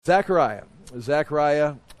Zechariah,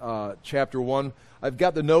 chapter 1. I've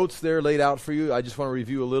got the notes there laid out for you. I just want to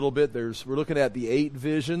review a little bit. We're looking at the 8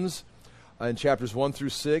 visions in chapters 1 through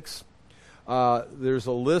 6. There's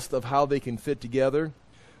a list of how they can fit together.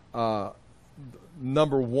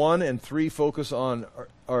 Number 1 and 3 focus on,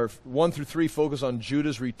 or 1 through 3 focus on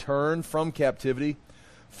Judah's return from captivity.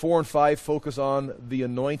 4 and 5 focus on the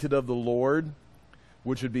anointed of the Lord,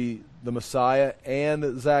 which would be the Messiah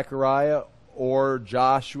and Zechariah, or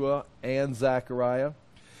Joshua and Zechariah.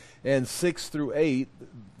 And 6 through 8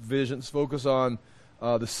 visions focus on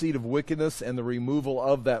the seed of wickedness and the removal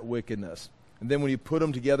of that wickedness. And then when you put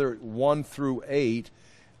them together, 1 through 8,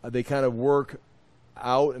 they kind of work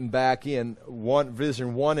out and back in.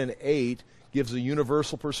 Vision 1 and 8 gives a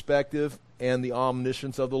universal perspective and the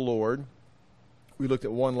omniscience of the Lord. We looked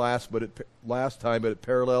at one last time, but it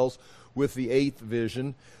parallels with the 8th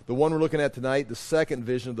vision. The one we're looking at tonight, the 2nd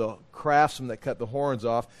vision, the craftsman that cut the horns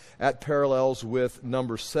off, that parallels with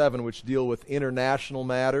number 7, which deal with international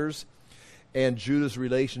matters and Judah's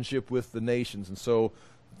relationship with the nations. And so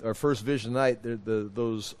our first vision tonight,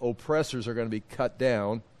 those oppressors are going to be cut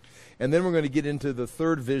down. And then we're going to get into the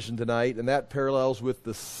 3rd vision tonight, and that parallels with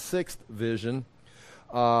the 6th vision,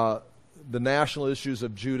 the national issues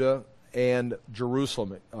of Judah and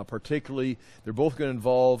Jerusalem. Particularly, they're both going to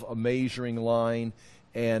involve a measuring line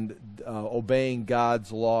and obeying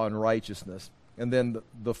God's law and righteousness. And then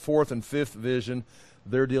the 4th and 5th vision,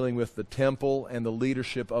 they're dealing with the temple and the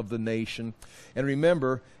leadership of the nation. And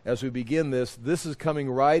remember, as we begin this is coming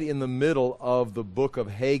right in the middle of the book of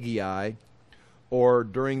Haggai, or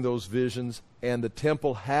during those visions, and the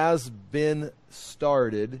temple has been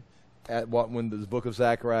started when the book of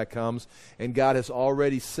Zechariah comes, and God has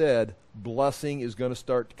already said blessing is going to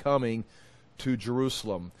start coming to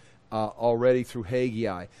Jerusalem already through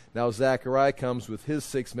Haggai. Now Zechariah comes with his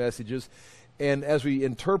 6 messages, and as we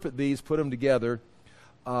interpret these, put them together,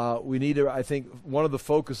 we need to, I think, one of the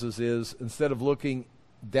focuses is, instead of looking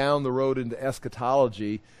down the road into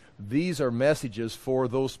eschatology, these are messages for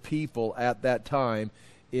those people at that time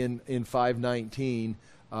in 519,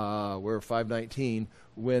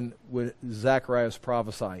 when Zechariah is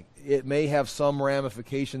prophesying. It may have some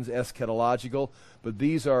ramifications eschatological, but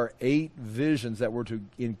these are 8 visions that were to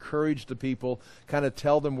encourage the people, kind of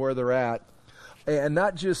tell them where they're at, and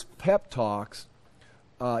not just pep talks,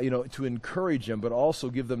 to encourage them, but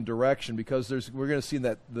also give them direction, because we're going to see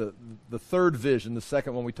that the 3rd vision, the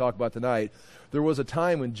second one we talk about tonight, there was a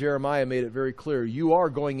time when Jeremiah made it very clear, you are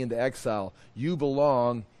going into exile. You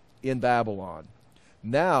belong in Babylon.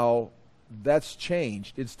 Now, that's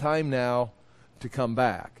changed. It's time now to come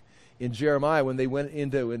back. In Jeremiah, when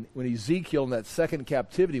Ezekiel in that 2nd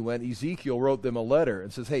captivity went, Ezekiel wrote them a letter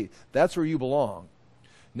and says, hey, that's where you belong.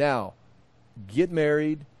 Now, get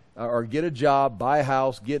married, or get a job, buy a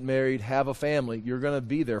house, get married, have a family. You're going to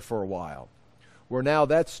be there for a while. Where now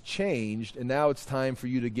that's changed, and now it's time for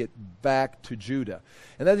you to get back to Judah.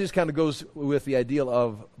 And that just kind of goes with the ideal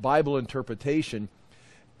of Bible interpretation.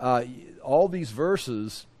 All these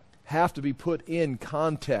verses have to be put in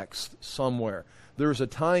context somewhere. There's a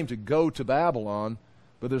time to go to Babylon,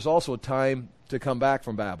 but there's also a time to come back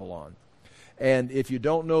from Babylon. And if you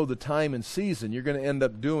don't know the time and season, you're going to end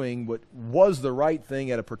up doing what was the right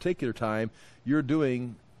thing at a particular time. You're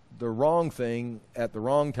doing the wrong thing at the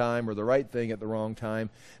wrong time, or the right thing at the wrong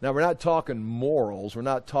time. Now, we're not talking morals. We're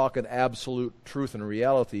not talking absolute truth and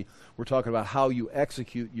reality. We're talking about how you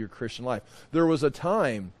execute your Christian life. There was a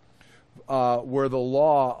time where the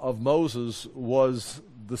law of Moses was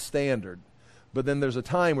the standard. But then there's a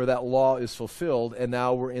time where that law is fulfilled, and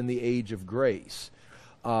now we're in the age of grace.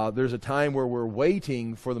 There's a time where we're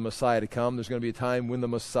waiting for the Messiah to come. There's going to be a time when the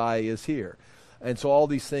Messiah is here. And so all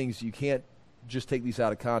these things, you can't just take these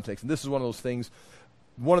out of context. And this is one of those things.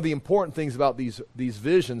 One of the important things about these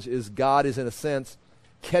visions is God is, in a sense,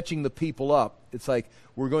 catching the people up. It's like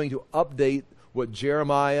we're going to update what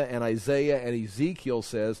Jeremiah and Isaiah and Ezekiel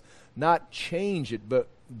says, not change it, but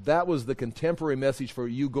that was the contemporary message for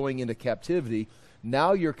you going into captivity.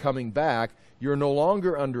 Now you're coming back. You're no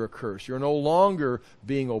longer under a curse. You're no longer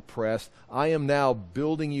being oppressed. I am now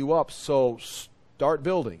building you up, so start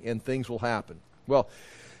building, and things will happen. Well,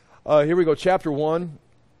 here we go, chapter 1.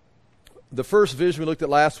 The first vision we looked at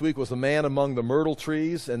last week was the man among the myrtle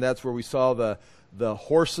trees, and that's where we saw the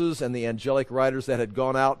horses and the angelic riders that had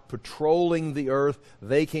gone out patrolling the earth.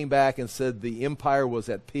 They came back and said the empire was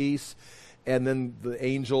at peace. And then the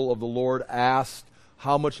angel of the Lord asked,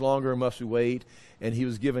 how much longer must we wait? And he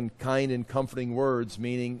was given kind and comforting words,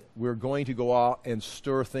 meaning we're going to go out and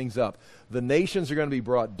stir things up. The nations are going to be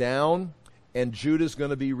brought down, and Judah is going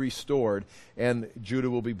to be restored, and Judah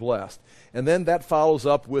will be blessed. And then that follows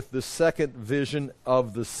up with the second vision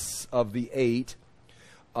of the 8,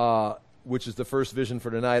 which is the first vision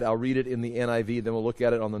for tonight. I'll read it in the NIV, then we'll look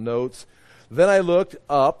at it on the notes. Then I looked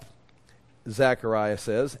up, Zechariah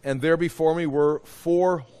says, and there before me were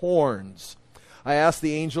 4 horns. I asked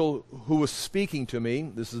the angel who was speaking to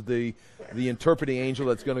me, this is the interpreting angel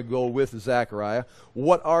that's going to go with Zechariah,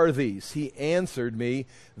 what are these? He answered me,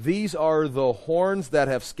 these are the horns that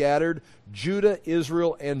have scattered Judah,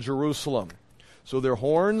 Israel, and Jerusalem. So they're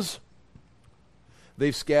horns.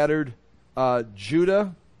 They've scattered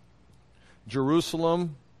Judah,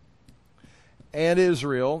 Jerusalem, and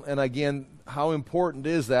Israel. And again, how important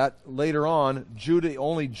is that? Later on,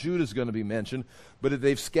 only Judah is going to be mentioned, but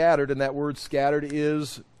they've scattered, and that word scattered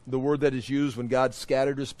is the word that is used when God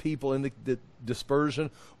scattered his people in the dispersion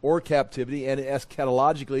or captivity, and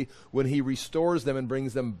eschatologically when he restores them and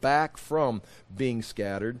brings them back from being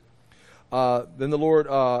scattered. Then the Lord,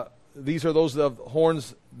 these are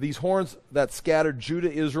these horns that scattered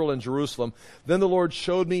Judah, Israel, and Jerusalem. Then the Lord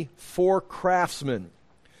showed me 4 craftsmen.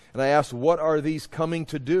 And I asked, what are these coming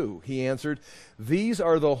to do? He answered, these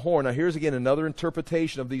are the horns. Now here's again another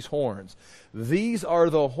interpretation of these horns. These are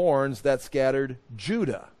the horns that scattered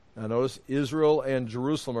Judah. Now notice Israel and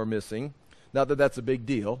Jerusalem are missing. Not that that's a big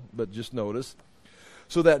deal, but just notice.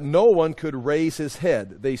 So that no one could raise his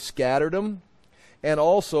head. They scattered them, and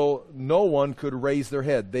also no one could raise their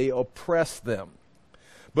head. They oppressed them.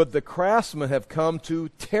 But the craftsmen have come to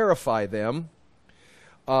terrify them,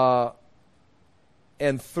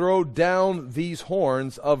 and throw down these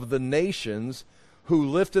horns of the nations who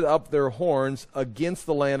lifted up their horns against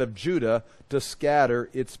the land of Judah to scatter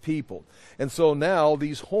its people. And so now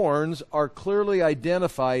these horns are clearly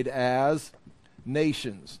identified as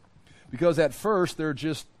nations, because at first they're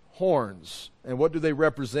just horns. And what do they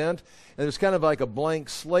represent? And there's kind of like a blank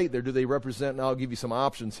slate there. Do they represent, and I'll give you some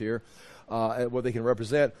options here, what they can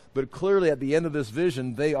represent. But clearly at the end of this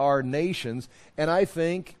vision, they are nations. And I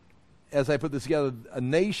think, as I put this together, a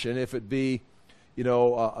nation, if it be,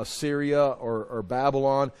 Assyria or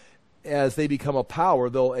Babylon, as they become a power,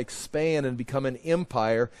 they'll expand and become an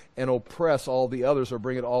empire and oppress all the others or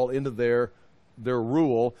bring it all into their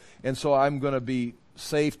rule. And so I'm going to be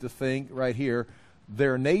safe to think right here,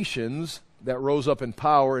 they're nations that rose up in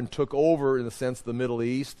power and took over, in a sense, the Middle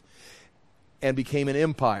East and became an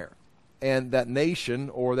empire. And that nation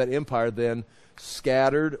or that empire then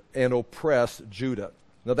scattered and oppressed Judah.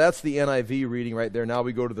 Now that's the NIV reading right there. Now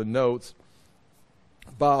we go to the notes.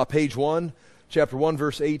 Page 1, chapter 1,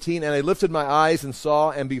 verse 18. And I lifted my eyes and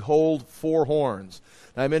saw, and behold, 4 horns.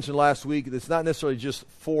 Now I mentioned last week, it's not necessarily just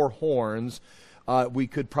 4 horns. We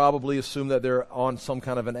could probably assume that they're on some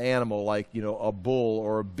kind of an animal, like, a bull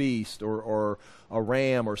or a beast or a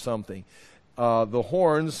ram or something. The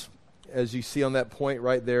horns, as you see on that point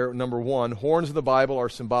right there, number 1, horns in the Bible are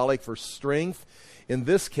symbolic for strength. In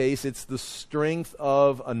this case, it's the strength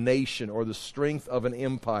of a nation or the strength of an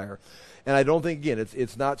empire. And I don't think, again,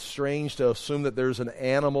 it's not strange to assume that there's an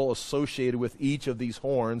animal associated with each of these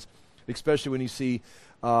horns, especially when you see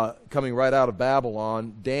coming right out of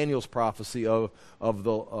Babylon, Daniel's prophecy of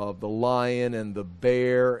the lion and the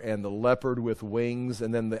bear and the leopard with wings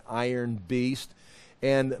and then the iron beast.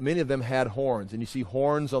 And many of them had horns. And you see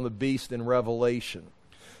horns on the beast in Revelation.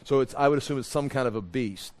 So I would assume it's some kind of a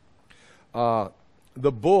beast.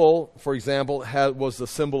 The bull, for example, was the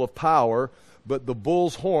symbol of power, but the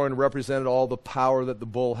bull's horn represented all the power that the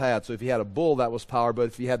bull had. So if you had a bull, that was power, but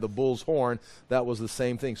if you had the bull's horn, that was the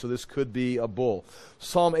same thing. So this could be a bull.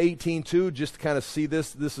 Psalm 18:2, just to kind of see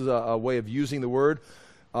this is a way of using the word.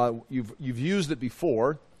 You've used it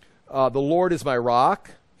before. The Lord is my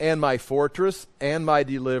rock and my fortress and my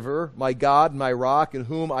deliverer, my God, my rock, in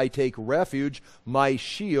whom I take refuge, my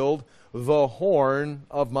shield, the horn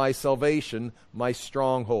of my salvation, my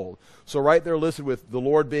stronghold. So right there listed with the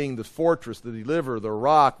Lord being the fortress, the deliverer, the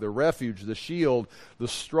rock, the refuge, the shield, the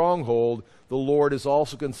stronghold, the Lord is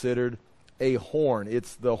also considered a horn.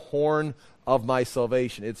 It's the horn of my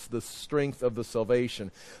salvation. It's the strength of the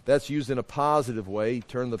salvation. That's used in a positive way.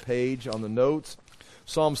 Turn the page on the notes.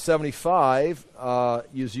 Psalm 75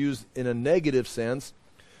 is used in a negative sense,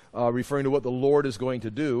 referring to what the Lord is going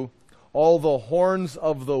to do. All the horns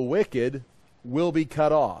of the wicked will be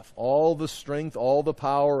cut off. All the strength, all the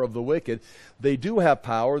power of the wicked. They do have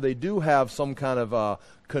power. They do have some kind of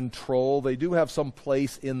control. They do have some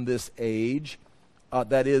place in this age.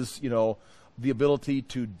 That is, the ability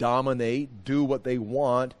to dominate, do what they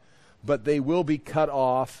want. But they will be cut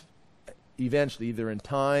off eventually, either in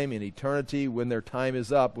time, in eternity, when their time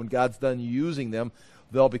is up. When God's done using them,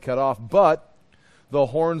 they'll be cut off. But the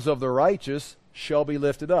horns of the righteous shall be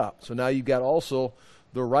lifted up. So now you've got also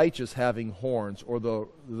the righteous having horns, or the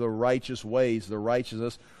righteous ways, the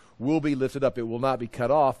righteousness will be lifted up. It will not be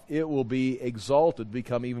cut off. It will be exalted,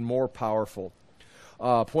 become even more powerful.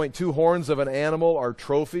 Point 2, horns of an animal are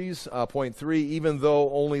trophies. Point 3, even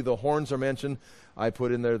though only the horns are mentioned, I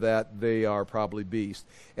put in there that they are probably beasts.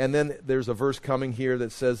 And then there's a verse coming here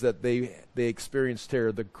that says that they experienced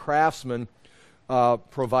terror. The craftsman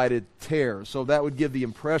provided terror. So that would give the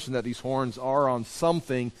impression that these horns are on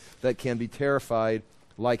something that can be terrified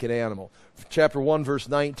like an animal. Chapter 1, verse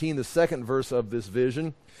 19, the second verse of this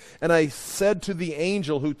vision. And I said to the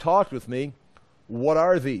angel who talked with me, what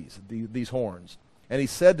are these horns? And he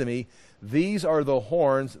said to me, these are the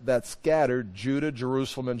horns that scattered Judah,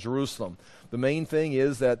 Jerusalem, and Jerusalem. The main thing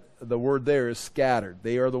is that the word there is scattered.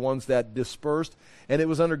 They are the ones that dispersed, and it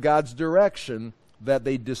was under God's direction that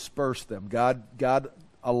they dispersed them. God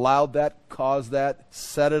allowed that, caused that,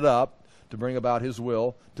 set it up to bring about his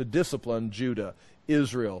will, to discipline Judah,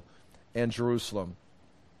 Israel, and Jerusalem.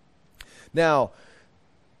 Now,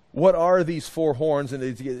 what are these four horns?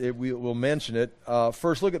 And we will mention it.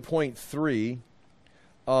 First, look at point 3.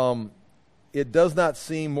 It does not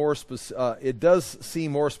seem more it does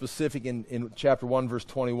seem more specific in chapter 1, verse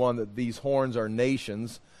 21, that these horns are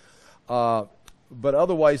nations. But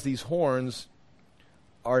otherwise, these horns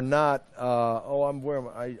are not. I'm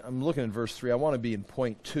looking at verse 3. I want to be in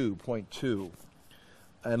point 2,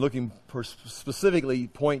 and looking specifically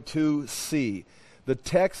point 2c. The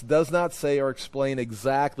text does not say or explain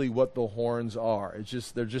exactly what the horns are.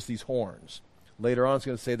 They're just these horns. Later on, it's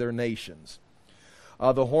going to say they're nations.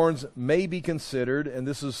 The horns may be considered, and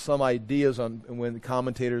this is some ideas on when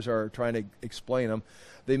commentators are trying to explain them.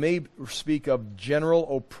 They may speak of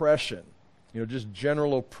general oppression, just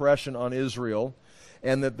general oppression on Israel,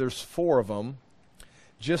 and that there's four of them,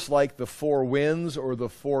 just like the four winds or the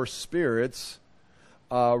four spirits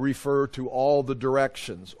refer to all the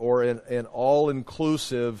directions, or an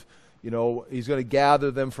all-inclusive, he's going to gather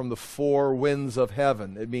them from the four winds of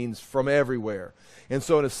heaven. It means from everywhere. And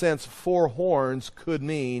so in a sense, four horns could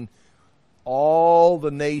mean all the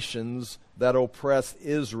nations that oppressed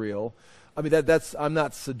Israel. I mean, I'm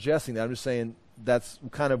not suggesting that. I'm just saying that's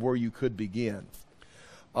kind of where you could begin.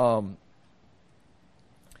 And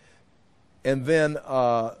then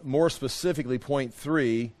more specifically, point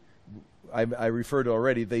 3, I referred to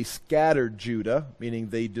already, they scattered Judah, meaning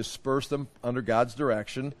they dispersed them under God's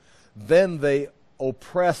direction. Then they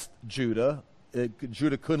oppressed Judah.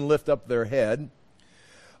 Judah couldn't lift up their head.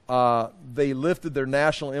 They lifted their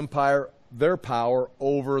national empire, their power,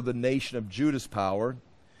 over the nation of Judah's power.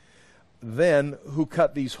 Then, who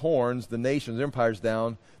cut these horns, the nations, empires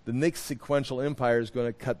down? The next sequential empire is going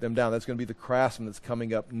to cut them down. That's going to be the craftsman that's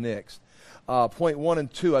coming up next. Point 1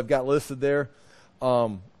 and 2 I've got listed there.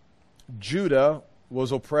 Judah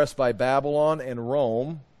was oppressed by Babylon and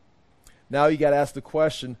Rome. Now you got to ask the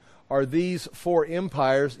question, are these four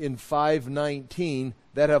empires in 519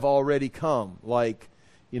 that have already come? Like,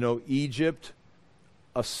 Egypt,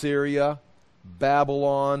 Assyria,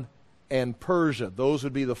 Babylon, and Persia. Those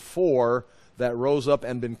would be the four that rose up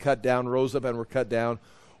and been cut down, rose up and were cut down.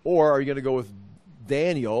 Or are you going to go with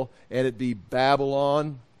Daniel, and it'd be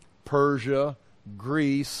Babylon, Persia,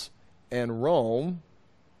 Greece, and Rome?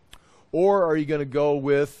 Or are you going to go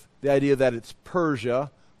with the idea that it's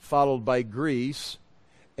Persia, followed by Greece,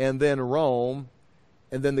 and then Rome,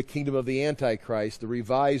 and then the kingdom of the Antichrist, the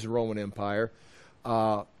revised Roman Empire?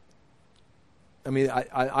 I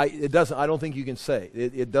don't think you can say.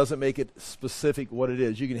 It doesn't make it specific what it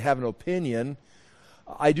is. You can have an opinion.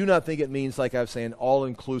 I do not think it means, like I was saying,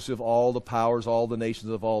 all-inclusive, all the powers, all the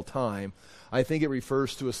nations of all time. I think it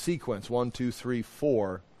refers to a sequence, 1, 2, 3,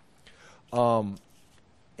 4.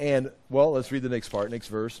 Let's read the next part, next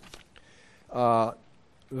verse.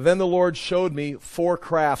 Then the Lord showed me four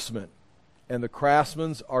craftsmen, and the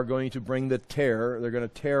craftsmen are going to bring the terror. They're going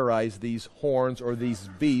to terrorize these horns, or these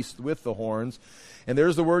beasts with the horns. And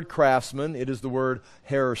there's the word craftsman. It is the word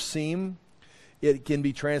hersim. It can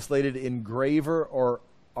be translated engraver or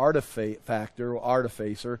artifactor or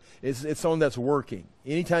artificer. It's someone that's working.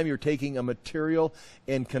 Anytime you're taking a material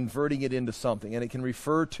and converting it into something. And it can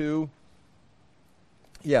refer to,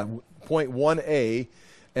 point 1a,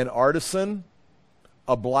 an artisan,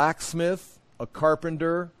 a blacksmith, a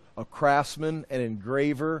carpenter, a craftsman, an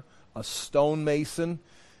engraver, a stonemason,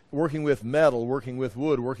 working with metal, working with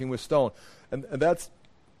wood, working with stone. And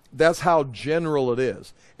that's how general it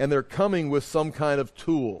is. And they're coming with some kind of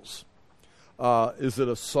tools. Is it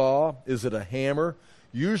a saw? Is it a hammer?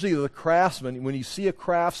 Usually the craftsman, when you see a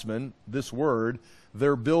craftsman, this word,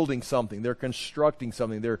 They're building something. They're constructing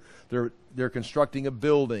something. They're constructing a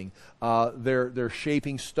building. They're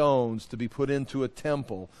shaping stones to be put into a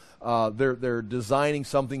temple. They're designing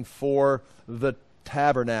something for the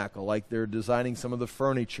tabernacle, like they're designing some of the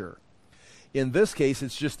furniture. In this case,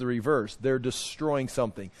 it's just the reverse. They're destroying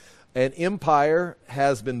something. An empire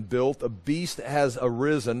has been built. A beast has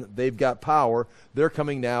arisen. They've got power. They're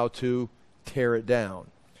coming now to tear it down.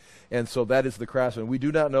 And so that is the craftsman. We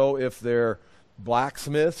do not know if they're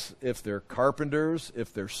blacksmiths, if they're carpenters,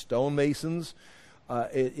 if they're stonemasons.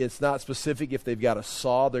 It's not specific. If they've got a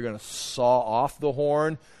saw, they're going to saw off the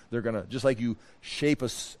horn. They're going to, just like you shape a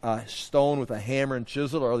stone with a hammer and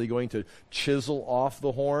chisel, or are they going to chisel off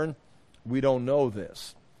the horn? We don't know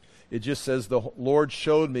this. It just says the Lord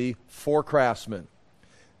showed me 4 craftsmen.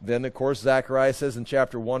 Then, of course, Zechariah says in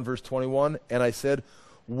chapter 1, verse 21, and I said,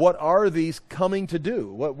 what are these coming to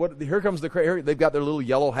do? Here comes they've got their little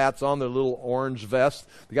yellow hats on, their little orange vests.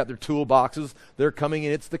 They got their toolboxes. They're coming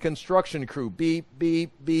in. It's the construction crew. Beep,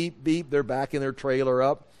 beep, beep, beep. They're backing their trailer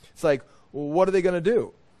up. It's like, well, what are they going to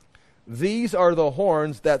do? These are the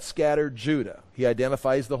horns that scattered Judah. He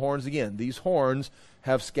identifies the horns again. These horns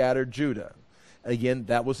have scattered Judah. Again,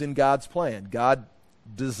 that was in God's plan. God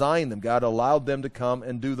designed them. God allowed them to come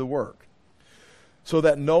and do the work, so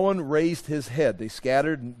that no one raised his head. They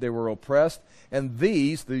scattered, they were oppressed, and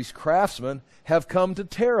these craftsmen have come to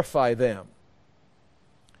terrify them,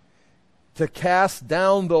 to cast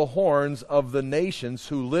down the horns of the nations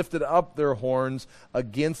who lifted up their horns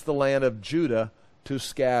against the land of Judah to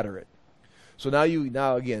scatter it. So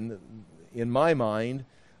now again, in my mind,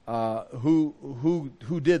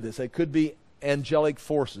 who did this? It could be angelic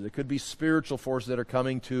forces. It could be spiritual forces that are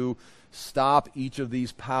coming to stop each of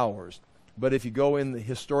these powers. But if you go in the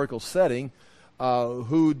historical setting,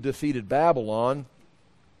 who defeated Babylon?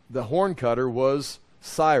 The horn cutter was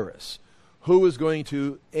Cyrus. Who is going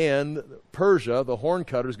to end Persia? The horn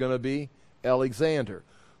cutter is going to be Alexander.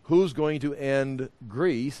 Who's going to end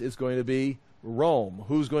Greece? It's going to be Rome.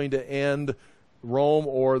 Who's going to end Rome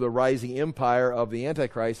or the rising empire of the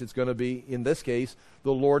Antichrist? It's going to be, in this case,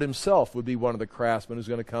 the Lord himself would be one of the craftsmen who's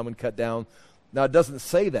going to come and cut down. Now, it doesn't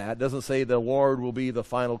say that. It doesn't say the Lord will be the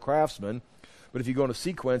final craftsman. But if you go in a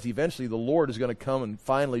sequence, eventually the Lord is going to come and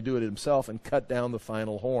finally do it himself and cut down the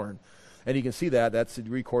final horn. And you can see that. That's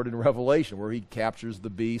recorded in Revelation, where he captures the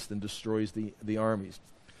beast and destroys the armies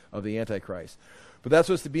of the Antichrist. But that's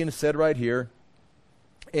what's being said right here.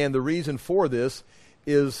 And the reason for this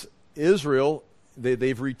is Israel,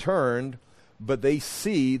 they've returned, but they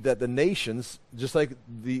see that the nations, just like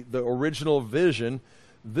the original vision,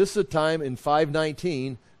 this is a time in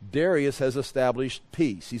 519, Darius has established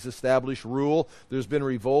peace. He's established rule. There's been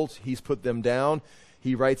revolts. He's put them down.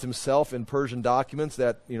 He writes himself in Persian documents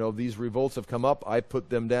that, these revolts have come up. I put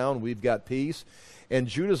them down. We've got peace. And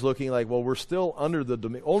Judah's looking like, well, we're still under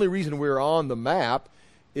the only reason we're on the map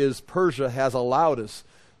is Persia has allowed us.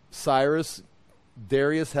 Cyrus,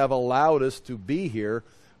 Darius have allowed us to be here.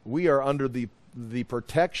 We are under the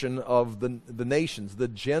protection of the nations, the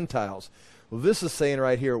Gentiles. Well, this is saying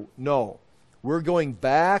right here, no, we're going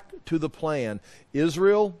back to the plan.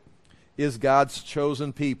 Israel is God's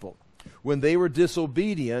chosen people. When they were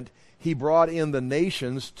disobedient, he brought in the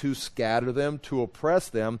nations to scatter them, to oppress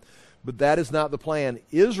them, but that is not the plan.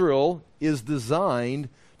 Israel is designed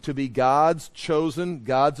to be God's chosen,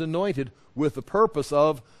 God's anointed, with the purpose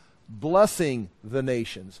of blessing the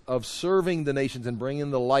nations, of serving the nations and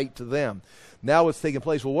bringing the light to them. Now it's taking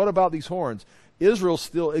place. Well, what about these horns? Israel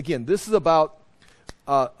still, again, this is about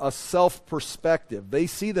a self-perspective. They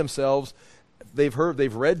see themselves, they've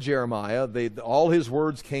read Jeremiah, all his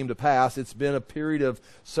words came to pass. It's been a period of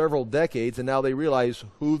several decades, and now they realize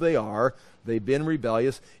who they are. They've been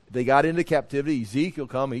rebellious. They got into captivity. Ezekiel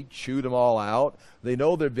come, he chewed them all out. They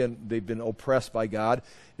know they've been oppressed by God.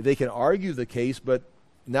 They can argue the case, but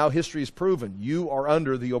now history is proven. You are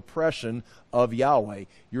under the oppression of Yahweh.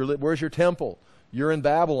 Where's your temple? You're in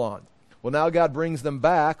Babylon. Well, now God brings them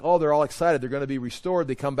back. Oh, they're all excited. They're going to be restored.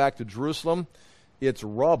 They come back to Jerusalem. It's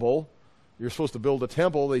rubble. You're supposed to build a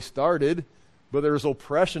temple. They started, but there was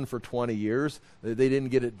oppression for 20 years. They didn't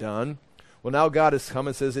get it done. Well, now God has come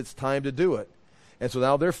and says it's time to do it. And so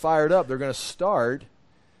now they're fired up. They're going to start.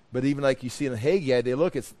 But even like you see in Haggai,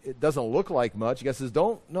 it doesn't look like much. God says,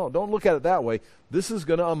 don't look at it that way. This is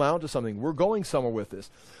going to amount to something. We're going somewhere with this.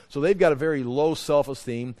 So they've got a very low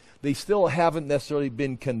self-esteem. They still haven't necessarily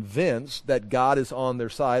been convinced that God is on their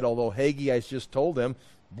side, although Haggai has just told them,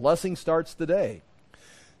 blessing starts today.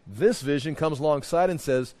 This vision comes alongside and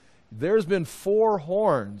says, there's been 4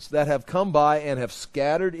 horns that have come by and have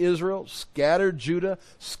scattered Israel, scattered Judah,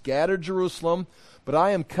 scattered Jerusalem, but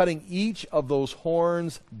I am cutting each of those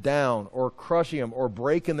horns down, or crushing them, or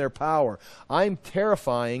breaking their power. I'm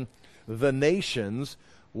terrifying the nations.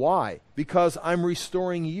 Why? Because I'm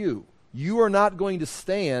restoring you. You are not going to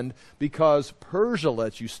stand because Persia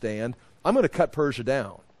lets you stand. I'm going to cut Persia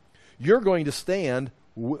down. You're going to stand.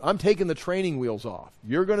 I'm taking the training wheels off.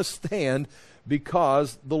 You're going to stand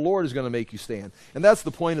because the Lord is going to make you stand. And that's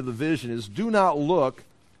the point of the vision, is do not look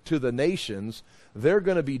to the nations. They're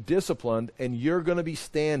going to be disciplined, and you're going to be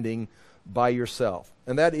standing by yourself.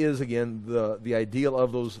 And that is, again, the ideal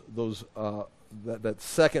of that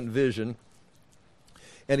second vision.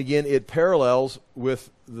 And again, it parallels with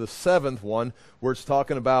the 7th one, where it's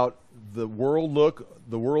talking about the world look,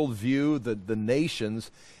 the world view, the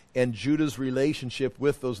nations, and Judah's relationship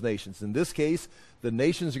with those nations. In this case, the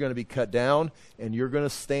nations are going to be cut down, and you're going to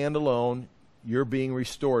stand alone. You're being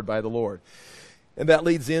restored by the Lord. And that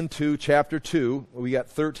leads into chapter 2. We got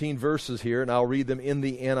 13 verses here, and I'll read them in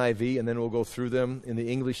the NIV, and then we'll go through them in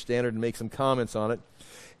the English Standard and make some comments on it.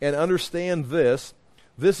 And understand this.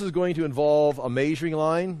 This is going to involve a measuring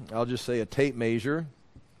line. I'll just say a tape measure.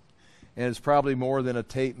 And it's probably more than a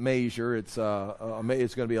tape measure. It's going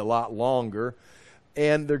to be a lot longer.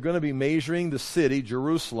 And they're going to be measuring the city,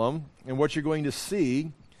 Jerusalem. And what you're going to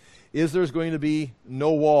see is there's going to be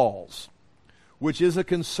no walls, which is a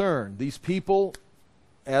concern. These people,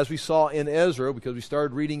 as we saw in Ezra, because we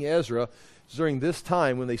started reading Ezra, during this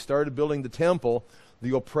time when they started building the temple,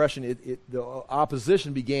 the oppression, the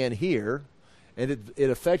opposition began here, and it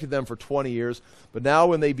affected them for 20 years. But now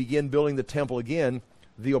when they begin building the temple again,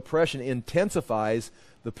 the oppression intensifies.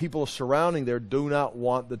 The people surrounding there do not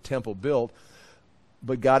want the temple built.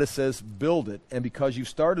 But God says, build it, and because you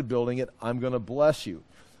started building it, I'm going to bless you.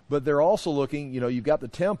 But they're also looking, you've got the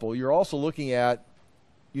temple, you're also looking at,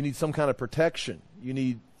 you need some kind of protection. You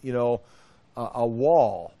need, a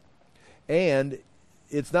wall. And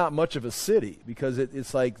it's not much of a city, because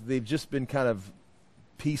it's like they've just been kind of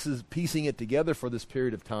piecing it together for this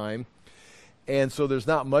period of time. And so there's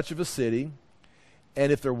not much of a city.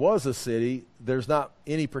 And if there was a city, there's not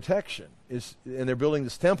any protection. And they're building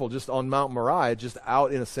this temple just on Mount Moriah, just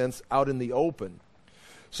out, in a sense, out in the open.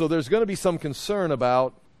 So there's going to be some concern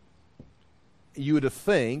about, you would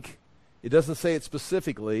think, it doesn't say it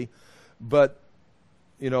specifically, but,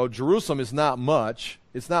 Jerusalem is not much.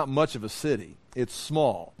 It's not much of a city. It's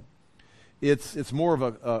small. It's more of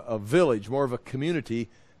a village, more of a community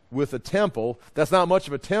with a temple. That's not much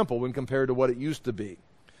of a temple when compared to what it used to be.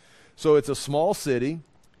 So it's a small city,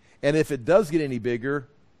 and if it does get any bigger,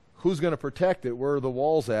 who's going to protect it? Where are the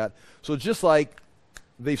walls at? So just like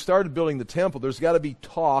they've started building the temple, there's got to be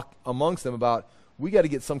talk amongst them about, we got to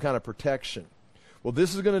get some kind of protection. Well,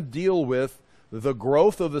 this is going to deal with the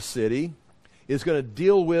growth of the city. It's going to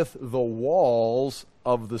deal with the walls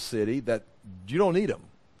of the city, that you don't need them.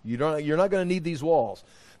 You're not going to need these walls.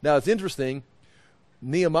 Now, it's interesting.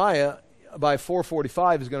 Nehemiah, by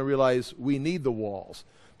 445, is going to realize we need the walls.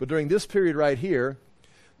 But during this period right here,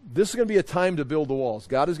 this is going to be a time to build the walls.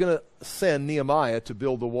 God is going to send Nehemiah to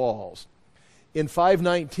build the walls. In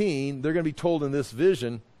 519, they're going to be told in this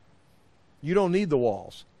vision, you don't need the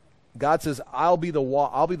walls. God says, I'll be the wall,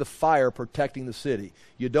 I'll be the fire protecting the city.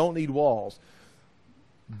 You don't need walls.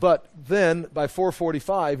 But then, by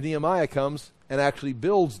 445, Nehemiah comes and actually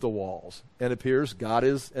builds the walls. And it appears God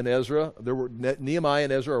and Ezra, Nehemiah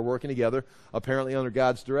and Ezra are working together, apparently under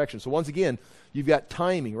God's direction. So once again, you've got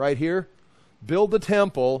timing right here. Build the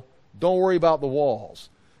temple. Don't worry about the walls.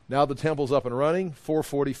 Now the temple's up and running,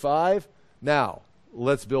 445. Now,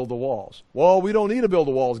 let's build the walls. Well, we don't need to build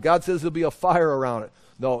the walls. God says there'll be a fire around it.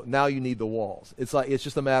 No, now you need the walls. It's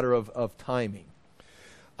just a matter of timing.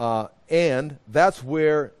 And that's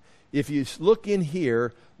where, if you look in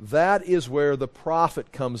here, that is where the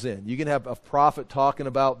prophet comes in. You can have a prophet talking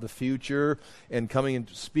about the future and coming and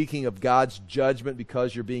speaking of God's judgment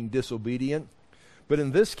because you're being disobedient. But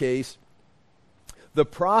in this case, the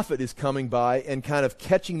prophet is coming by and kind of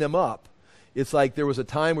catching them up. It's like there was a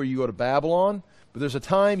time where you go to Babylon, but there's a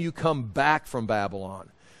time you come back from Babylon.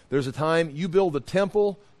 There's a time you build the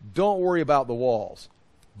temple, don't worry about the walls.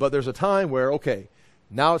 But there's a time where, okay,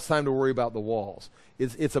 now it's time to worry about the walls.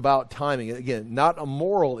 It's about timing. Again, not a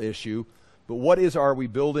moral issue, but are we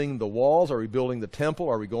building the walls? Are we building the temple?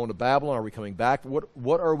 Are we going to Babylon? Are we coming back?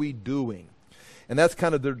 What are we doing? And that's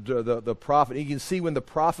kind of the prophet. You can see when the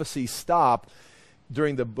prophecy stopped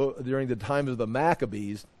during the times of the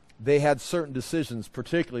Maccabees, they had certain decisions.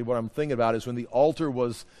 Particularly what I'm thinking about is when the altar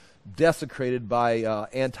was desecrated by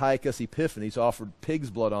Antiochus Epiphanes, offered pig's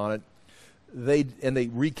blood on it. they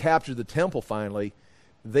recaptured the temple finally,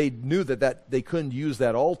 they knew that they couldn't use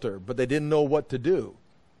that altar, but they didn't know what to do.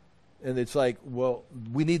 And it's like, well,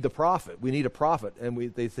 we need the prophet. We need a prophet.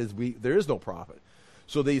 And they said, there is no prophet.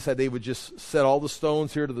 So they said they would just set all the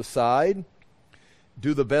stones here to the side,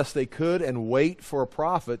 do the best they could, and wait for a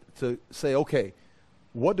prophet to say, okay,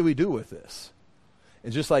 what do we do with this?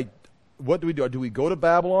 And just like, what do we do? Do we go to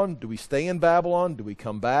Babylon? Do we stay in Babylon? Do we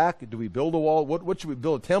come back? Do we build a wall? What should we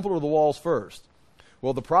build, a temple or the walls first?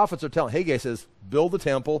 Well, the prophets are telling, Haggai says, build the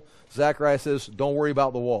temple. Zechariah says, don't worry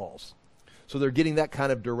about the walls. So they're getting that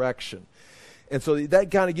kind of direction. And so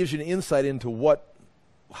that kind of gives you an insight into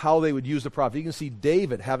how they would use the prophet. You can see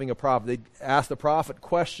David having a prophet. They'd ask the prophet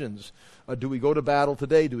questions. Do we go to battle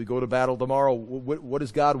today? Do we go to battle tomorrow? What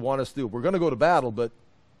does God want us to do? We're going to go to battle, but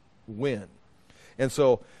when? And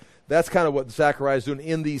so that's kind of what Zechariah is doing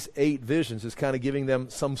in these 8 visions, is kind of giving them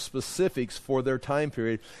some specifics for their time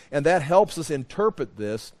period. And that helps us interpret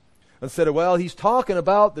this instead of, well, he's talking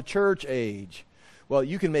about the church age. Well,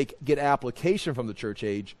 you can get application from the church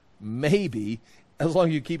age, maybe, as long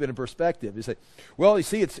as you keep it in perspective. You say, well, you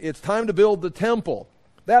see, it's time to build the temple.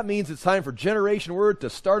 That means it's time for Generation Word to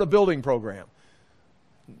start a building program.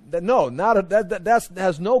 That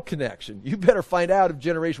has no connection. You better find out if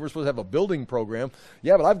Generation Word's supposed to have a building program.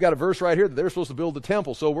 Yeah, but I've got a verse right here that they're supposed to build the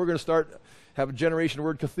temple, so we're going to have a Generation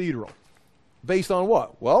Word cathedral. Based on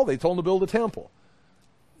what? Well, they told them to build a temple.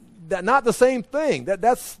 Not the same thing.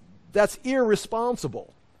 That's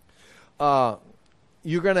irresponsible.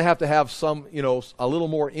 You're going to have some, a little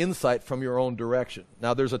more insight from your own direction.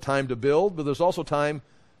 Now, there's a time to build, but there's also time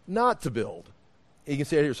not to build. You can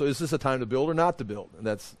see it here. So is this a time to build or not to build? And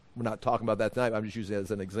we're not talking about that tonight. I'm just using it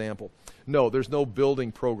as an example. No, there's no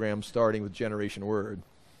building program starting with Generation Word.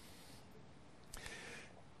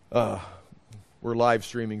 We're live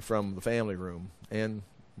streaming from the family room and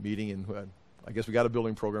meeting in, I guess we got a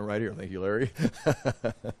building program right here. Thank you, Larry.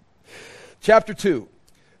 Chapter 2.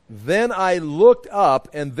 Then I looked up,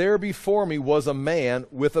 and there before me was a man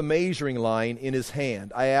with a measuring line in his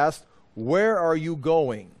hand. I asked, where are you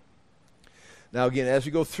going? Now again, as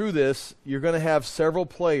you go through this, you're going to have several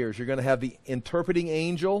players. You're going to have the interpreting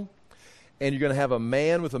angel, and you're going to have a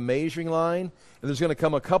man with a measuring line. And there's going to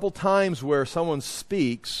come a couple times where someone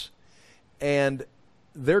speaks, and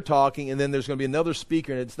they're talking, and then there's going to be another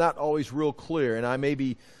speaker, and it's not always real clear. And I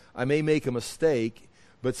may make a mistake,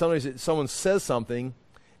 but sometimes someone says something,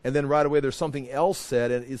 and then right away there's something else said,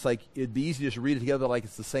 and it's like it'd be easy to just read it together like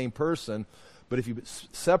it's the same person. But if you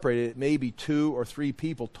separate it, it may be 2 or 3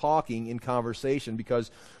 people talking in conversation, because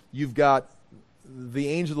you've got the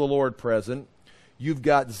angel of the Lord present. You've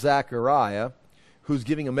got Zechariah, who's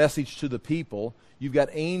giving a message to the people. You've got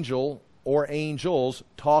angel or angels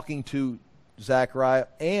talking to Zechariah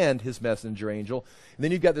and his messenger angel. And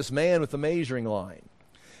then you've got this man with the measuring line.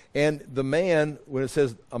 And the man, when it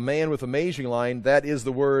says a man with a measuring line, that is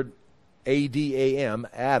the word Adam,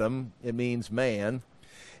 Adam. It means man.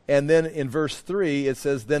 And then in verse 3, it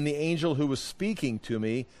says, then the angel who was speaking to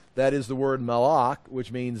me, that is the word malach,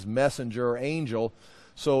 which means messenger or angel.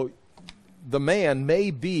 So the man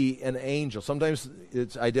may be an angel. Sometimes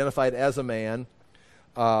it's identified as a man.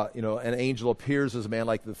 An angel appears as a man,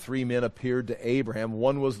 like the 3 men appeared to Abraham.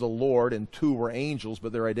 1 was the Lord and 2 were angels,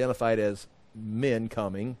 but they're identified as men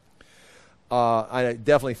coming. I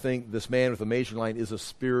definitely think this man with the measuring line is a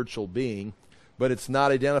spiritual being, but it's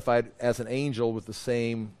not identified as an angel with the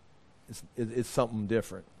same, it's something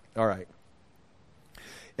different. All right.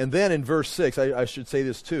 And then in verse 6, I should say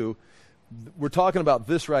this too, we're talking about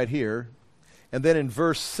this right here, and then in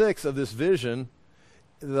verse 6 of this vision,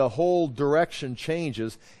 the whole direction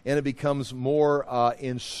changes, and it becomes more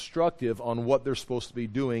instructive on what they're supposed to be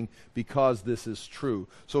doing, because this is true.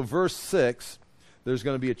 So verse 6, there's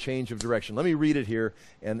going to be a change of direction. Let me read it here,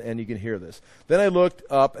 and you can hear this. Then I looked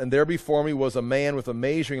up, and there before me was a man with a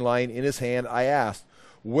measuring line in his hand. I asked,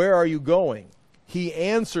 where are you going? He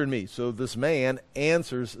answered me. So this man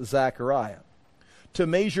answers Zechariah. To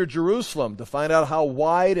measure Jerusalem, to find out how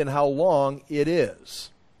wide and how long it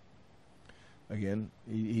is. Again,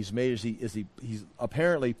 he's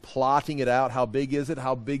apparently plotting it out. How big is it?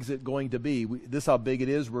 How big is it going to be? This is how big it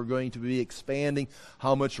is. We're going to be expanding.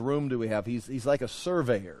 How much room do we have? He's like a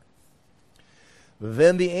surveyor.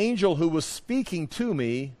 Then the angel who was speaking to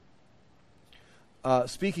me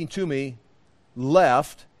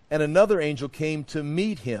left, and another angel came to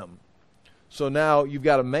meet him. So now you've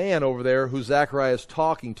got a man over there who Zechariah is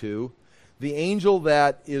talking to. The angel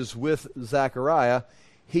that is with Zechariah,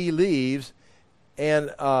 he leaves.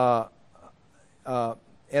 And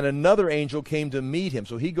and another angel came to meet him.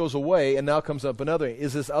 So he goes away, and now comes up another.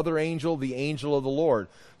 Is this other angel the angel of the Lord?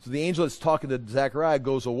 So the angel that's talking to Zechariah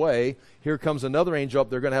goes away. Here comes another angel up.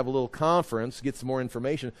 They're going to have a little conference, get some more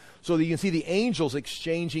information. So that you can see the angels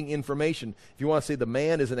exchanging information. If you want to say the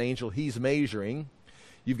man is an angel, he's measuring.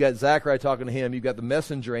 You've got Zechariah talking to him. You've got the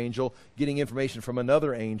messenger angel getting information from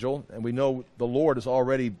another angel. And we know the Lord has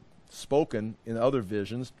already spoken in other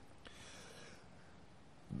visions.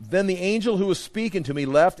 Then the angel who was speaking to me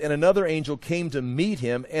left, and another angel came to meet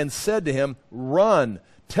him and said to him, "Run,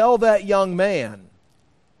 tell that young man,"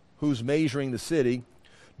 who's measuring the city,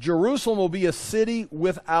 "Jerusalem will be a city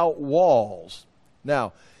without walls."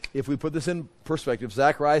 Now, if we put this in perspective,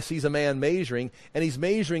 Zechariah sees a man measuring, and he's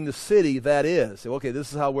measuring the city that is. So, okay,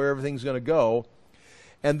 this is where everything's going to go.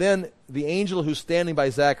 And then the angel who's standing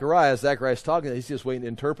by Zechariah's talking, he's just waiting to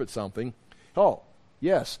interpret something. Oh,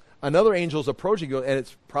 yes. Another angel is approaching, and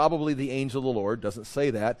it's probably the angel of the Lord. Doesn't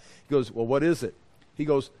say that. He goes, "Well, what is it?" He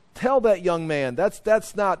goes, "Tell that young man,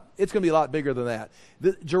 that's not, it's going to be a lot bigger than that.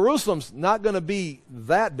 Jerusalem's not going to be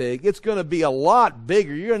that big. It's going to be a lot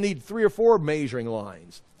bigger. You're going to need 3 or 4 measuring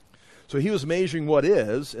lines." So he was measuring what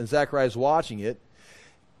is, and Zechariah's watching it.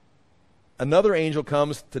 Another angel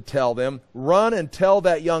comes to tell them, "Run and tell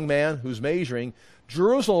that young man," who's measuring,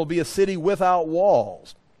 "Jerusalem will be a city without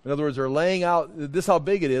walls." In other words, they're laying out, this is how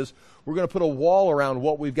big it is. We're going to put a wall around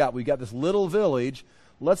what we've got. We've got this little village.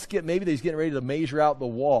 Maybe he's getting ready to measure out the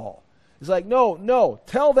wall. He's like, no,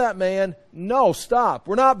 tell that man, no, stop.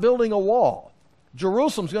 We're not building a wall.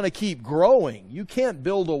 Jerusalem's going to keep growing. You can't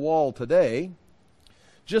build a wall today.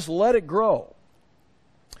 Just let it grow.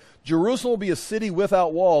 Jerusalem will be a city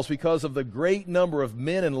without walls because of the great number of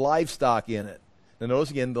men and livestock in it. Now notice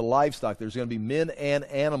again, the livestock. There's going to be men and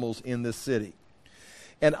animals in this city.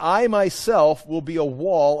 "And I myself will be a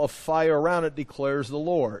wall of fire around it, declares the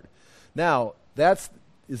Lord." Now,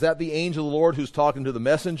 is that the angel of the Lord who's talking to the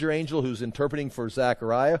messenger angel who's interpreting for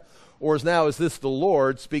Zechariah? Or is this the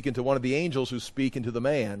Lord speaking to one of the angels who's speaking to the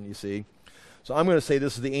man, you see? So I'm going to say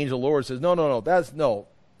this is the angel of the Lord. Says, no.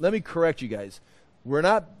 Let me correct you guys.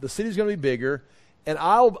 The city's going to be bigger, and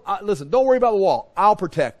listen, don't worry about the wall. I'll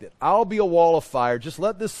protect it. I'll be a wall of fire. Just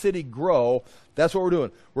let this city grow. That's what we're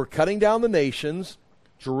doing. We're cutting down the nations.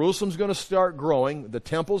 Jerusalem's going to start growing. The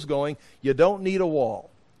temple's going. You don't need a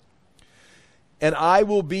wall. "And I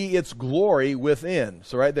will be its glory within."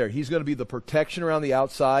 So right there, he's going to be the protection around the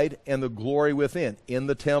outside and the glory within, in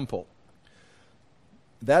the temple.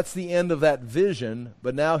 That's the end of that vision,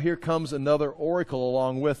 but now here comes another oracle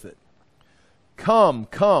along with it. Come.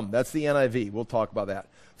 That's the NIV. We'll talk about that.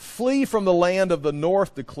 "Flee from the land of the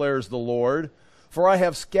north, declares the Lord, for I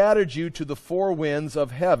have scattered you to the 4 winds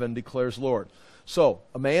of heaven, declares the Lord." So,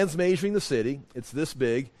 a man's measuring the city. It's this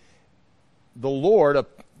big. The Lord,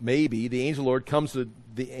 maybe, the angel of the Lord, comes to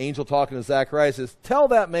the angel talking to Zechariah and says, "Tell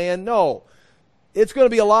that man, no, it's going to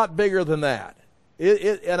be a lot bigger than that.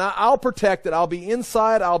 And I'll protect it. I'll be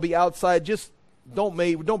inside. I'll be outside. Just don't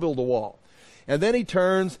build a wall." And then he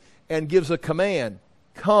turns and gives a command.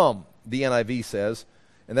 "Come," the NIV says.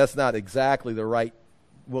 And that's not exactly the right,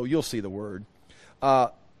 well, you'll see the word.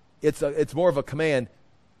 It's more of a command.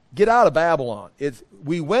 Get out of Babylon.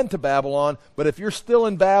 We went to Babylon, but if you're still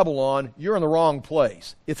in Babylon, you're in the wrong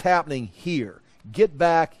place. It's happening here. Get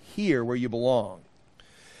back here where you belong.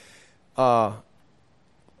 "For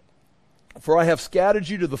I have scattered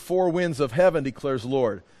you to the 4 winds of heaven, declares the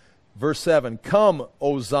Lord." Verse 7, "Come,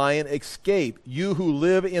 O Zion, escape, you who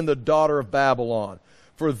live in the daughter of Babylon.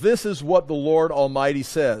 For this is what the Lord Almighty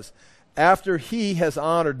says. After he has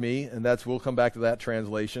honored me," and we'll come back to that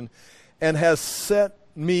translation, "and has set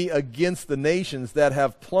me against the nations that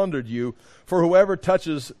have plundered you, for whoever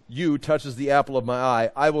touches you touches the apple of my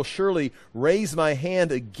eye. I will surely raise my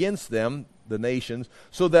hand against them," the nations,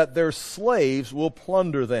 "so that their slaves will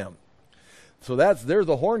plunder them." So they're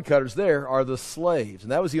the horn cutters, there are the slaves.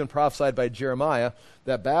 And that was even prophesied by Jeremiah,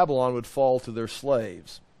 that Babylon would fall to their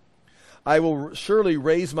slaves. "I will surely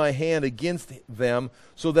raise my hand against them,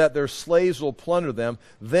 so that their slaves will plunder them.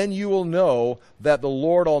 Then you will know that the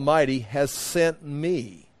Lord Almighty has sent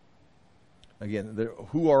me." Again,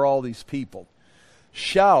 who are all these people?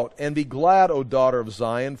 "Shout and be glad, O daughter of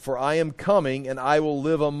Zion, for I am coming, and I will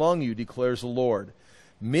live among you, declares the Lord.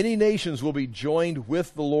 Many nations will be joined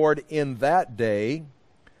with the Lord in that day."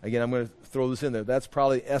 Again, I'm going to throw this in there. That's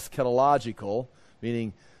probably eschatological,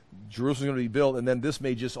 meaning Jerusalem's going to be built, and then this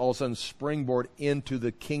may just all of a sudden springboard into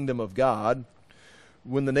the kingdom of God.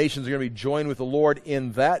 "When the nations are going to be joined with the Lord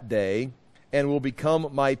in that day, and will become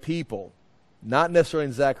my people." Not necessarily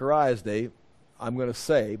in Zechariah's day, I'm going to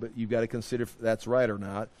say, but you've got to consider if that's right or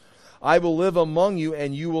not. I will live among you,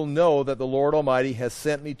 and you will know that the Lord Almighty has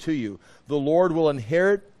sent me to you. The Lord will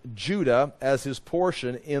inherit Judah as his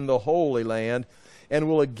portion in the Holy Land, and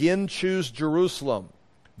will again choose Jerusalem.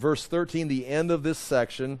 Verse 13, the end of this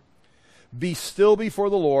section. Be still before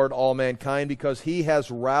the Lord, all mankind, because he has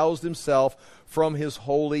roused himself from his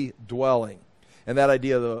holy dwelling. And that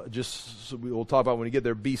idea, we'll talk about when we get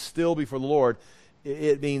there, be still before the Lord,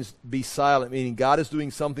 it means be silent, meaning God is doing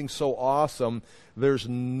something so awesome, there's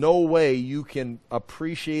no way you can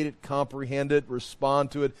appreciate it, comprehend it,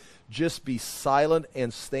 respond to it. Just be silent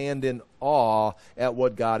and stand in awe at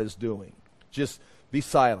what God is doing. Just be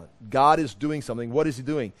silent. God is doing something. What is he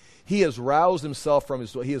doing? He has roused himself from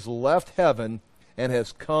his, he has left heaven and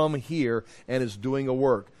has come here and is doing a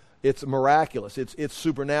work. It's miraculous. It's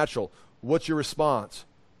supernatural. What's your response?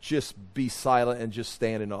 Just be silent and just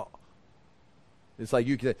stand in awe. It's like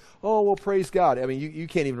you can say, oh, well, praise God. I mean, you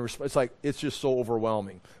can't even respond. It's like, it's just so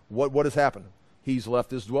overwhelming. What has happened? He's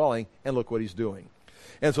left his dwelling, and look what he's doing.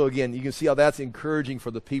 And so, again, you can see how that's encouraging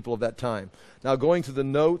for the people of that time. Now, going to the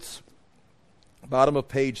notes, bottom of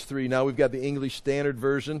page 3. Now we've got the English Standard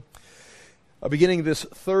Version. Beginning this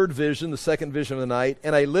third vision, the second vision of the night,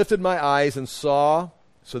 and I lifted my eyes and saw,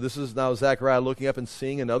 so this is now Zechariah looking up and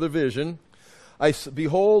seeing another vision.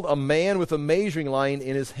 Behold, a man with a measuring line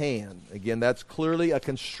in his hand. Again, that's clearly a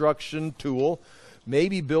construction tool,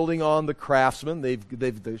 maybe building on the craftsmen.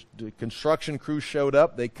 The construction crew showed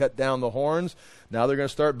up. They cut down the horns. Now they're going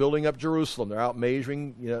to start building up Jerusalem. They're out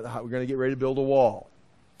measuring. We're going to get ready to build a wall.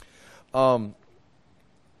 And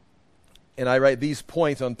I write these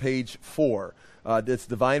points on page 4. It's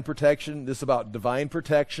divine protection. This is about divine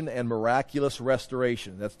protection and miraculous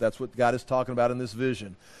restoration. That's what God is talking about in this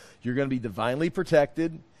vision. You're going to be divinely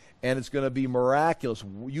protected, and it's going to be miraculous.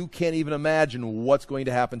 You can't even imagine what's going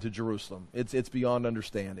to happen to Jerusalem. It's beyond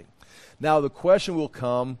understanding. Now, the question will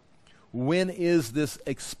come, when is this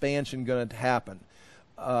expansion going to happen?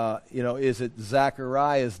 Is it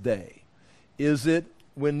Zechariah's day? Is it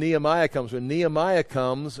when Nehemiah comes? When Nehemiah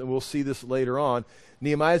comes, and we'll see this later on,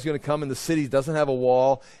 Nehemiah is going to come, and the city doesn't have a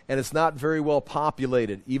wall, and it's not very well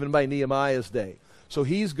populated, even by Nehemiah's day. So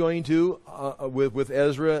he's going to, with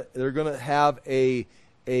Ezra, they're going to have a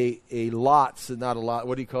lottery,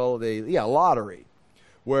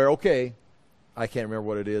 where, okay, I can't remember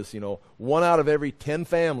what it is, 1 out of every 10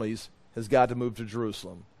 families has got to move to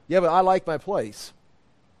Jerusalem. Yeah, but I like my place.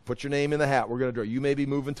 Put your name in the hat. We're going to draw. You may be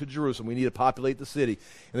moving to Jerusalem. We need to populate the city.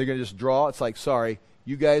 And they're going to just draw. It's like, sorry,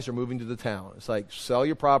 you guys are moving to the town. It's like, sell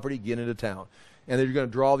your property, get into town. And they're going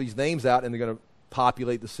to draw these names out, and they're going to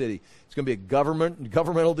populate the city. It's going to be a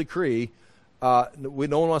governmental decree. No one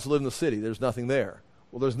wants to live in the city. There's nothing there.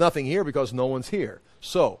 Well, there's nothing here because no one's here.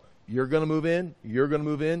 So you're going to move in. You're going to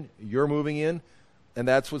move in. You're moving in. And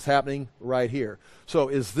that's what's happening right here. So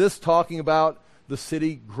is this talking about the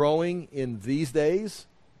city growing in these days?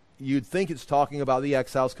 You'd think it's talking about the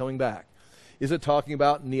exiles coming back. Is it talking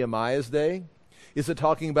about Nehemiah's day? Is it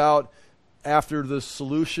talking about after the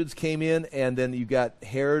Seleucids came in, and then you got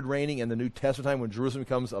Herod reigning in the New Testament time when Jerusalem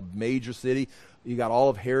becomes a major city? You got all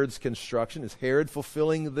of Herod's construction. Is Herod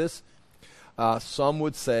fulfilling this? Some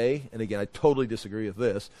would say, and again, I totally disagree with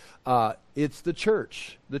this, it's the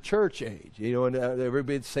church age, and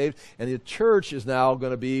everybody's saved, and the church is now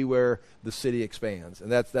going to be where the city expands,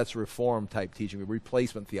 and that's Reformed type teaching,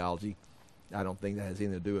 replacement theology. I don't think that has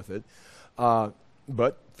anything to do with it,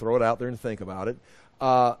 but throw it out there and think about it.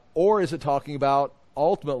 Or is it talking about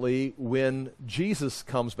ultimately when Jesus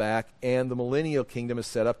comes back and the millennial kingdom is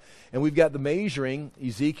set up, and we've got the measuring.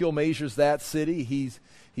 Ezekiel measures that city.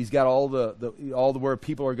 He's got all the where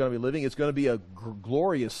people are going to be living. It's going to be a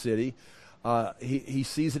glorious city. He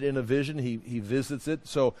sees it in a vision. He visits it.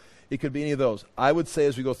 So it could be any of those. I would say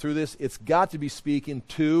as we go through this, it's got to be speaking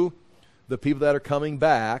to the people that are coming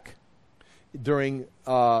back during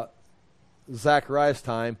Zechariah's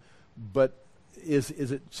time, but is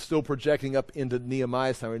it still projecting up into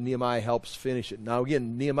Nehemiah's time, where Nehemiah helps finish it? Now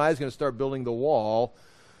again, Nehemiah is going to start building the wall.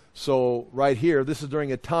 So right here, this is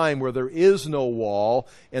during a time where there is no wall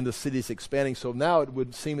and the city is expanding. So now it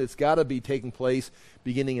would seem it's got to be taking place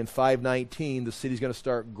beginning in 519. The city's going to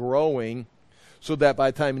start growing so that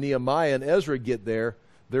by the time Nehemiah and Ezra get there,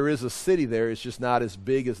 there is a city there. It's just not as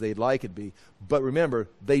big as they'd like it to be. But remember,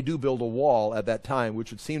 they do build a wall at that time, which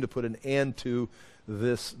would seem to put an end to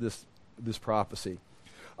this prophecy.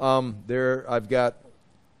 There I've got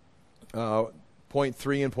point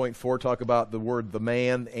 3 and point 4 talk about the word the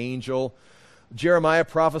man, angel. Jeremiah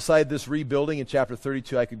prophesied this rebuilding in chapter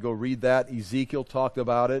 32. I could go read that. Ezekiel talked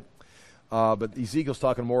about it. But Ezekiel's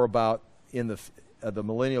talking more about in the the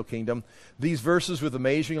millennial kingdom. These verses with the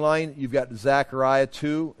measuring line, you've got Zechariah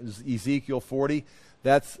 2, Ezekiel 40.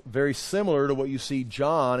 That's very similar to what you see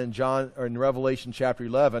in Revelation chapter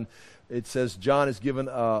 11. It says John is given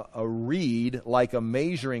a reed like a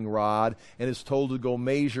measuring rod and is told to go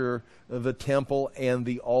measure the temple and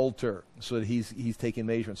the altar. So that he's taking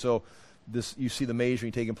measurement. So you see the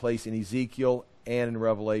measuring taking place in Ezekiel and in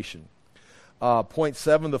Revelation. Point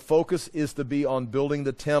 7, the focus is to be on building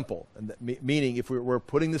the temple. And meaning, if we're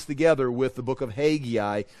putting this together with the book of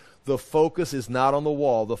Haggai, the focus is not on the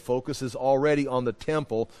wall. The focus is already on the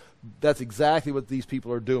temple. That's exactly what these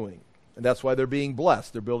people are doing. And that's why they're being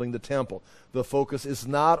blessed. They're building the temple. The focus is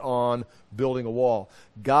not on building a wall.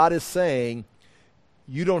 God is saying,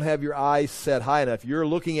 you don't have your eyes set high enough. You're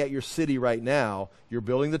looking at your city right now. You're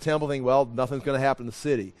building the temple thinking, well, nothing's going to happen in the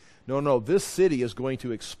city. No, this city is going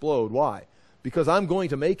to explode. Why? Because I'm going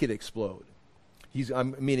to make it explode.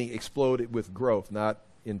 I'm meaning explode with growth, not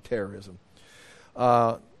in terrorism.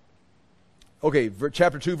 Chapter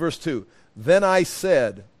 2, verse 2. Then I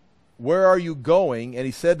said, where are you going? And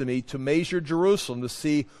he said to me, to measure Jerusalem, to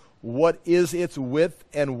see what is its width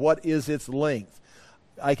and what is its length.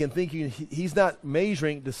 I can think he's not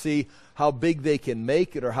measuring to see how big they can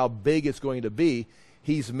make it or how big it's going to be.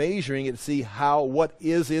 He's measuring it to see what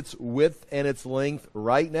is its width and its length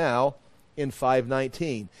right now in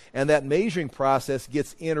 5:19. And that measuring process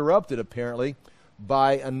gets interrupted, apparently,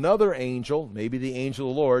 by another angel, maybe the angel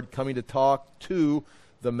of the Lord, coming to talk to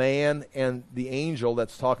the man and the angel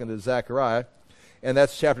that's talking to Zechariah. And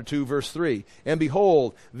that's chapter 2, verse 3. And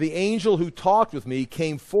behold, the angel who talked with me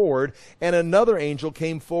came forward, and another angel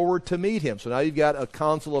came forward to meet him. So now you've got a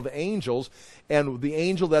council of angels, and the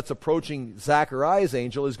angel that's approaching Zechariah's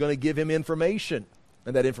angel is going to give him information.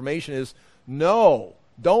 And that information is, no,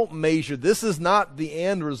 don't measure. This is not the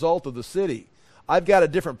end result of the city. I've got a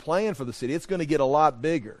different plan for the city. It's going to get a lot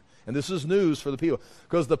bigger. And this is news for the people,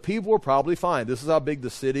 because the people were probably fine. This is how big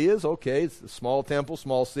the city is. Okay, it's a small temple,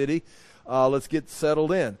 small city. Let's get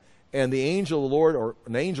settled in. And the angel of the Lord, or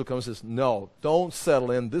an angel comes and says, no, don't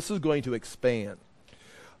settle in. This is going to expand.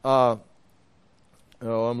 I'm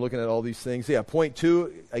looking at all these things. Yeah, point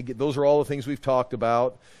 2, those are all the things we've talked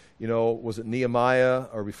about. Was it Nehemiah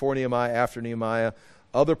or before Nehemiah, after Nehemiah?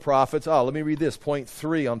 Other prophets. Let me read this. Point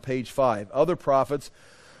 3 on page 5. Other prophets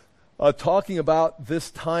talking about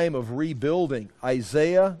this time of rebuilding.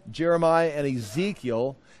 Isaiah, Jeremiah, and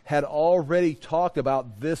Ezekiel had already talked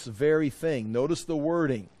about this very thing. Notice the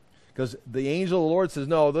wording. Because the angel of the Lord says,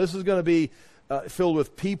 no, this is going to be filled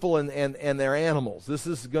with people and their animals. This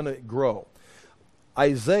is going to grow.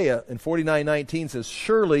 Isaiah in 49:19 says,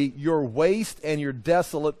 surely your waste and your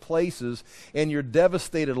desolate places and your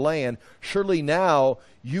devastated land, surely now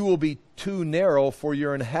you will be too narrow for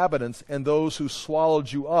your inhabitants, and those who swallowed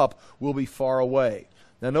you up will be far away.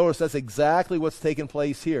 Now notice that's exactly what's taking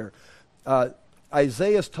place here.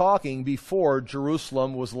 Isaiah's talking before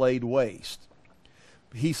Jerusalem was laid waste.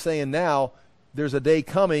 He's saying now there's a day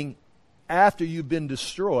coming after you've been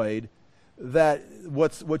destroyed that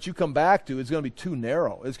what you come back to is going to be too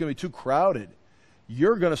narrow. It's going to be too crowded.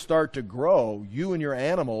 You're going to start to grow, you and your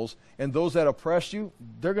animals, and those that oppress you,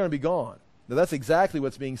 they're going to be gone. Now that's exactly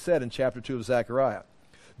what's being said in chapter 2 of Zechariah.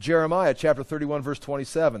 Jeremiah chapter 31 verse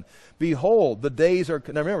 27. Behold, the days are...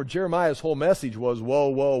 Now remember, Jeremiah's whole message was, whoa,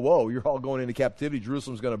 whoa, whoa, you're all going into captivity,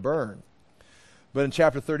 Jerusalem's going to burn. But in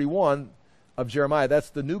chapter 31 of Jeremiah, that's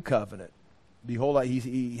the new covenant. Behold,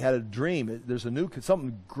 he had a dream. There's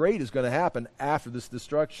something great is going to happen after this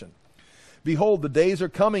destruction. Behold, the days are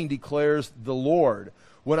coming, declares the Lord,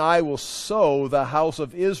 when I will sow the house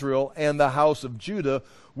of Israel and the house of Judah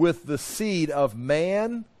with the seed of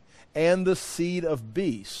man and the seed of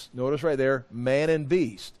beast. Notice right there, man and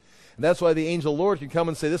beast. And that's why the angel of the Lord can come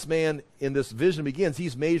and say, this man in this vision begins,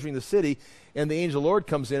 he's measuring the city, and the angel of the Lord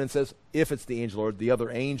comes in and says, if it's the angel of the Lord, the other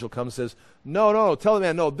angel comes and says, no, tell the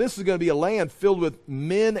man, no, this is going to be a land filled with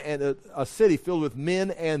men and a city filled with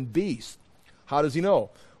men and beasts. How does he know?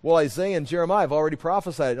 Well, Isaiah and Jeremiah have already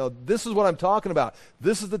prophesied. No, this is what I'm talking about.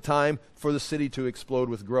 This is the time for the city to explode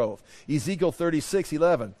with growth. Ezekiel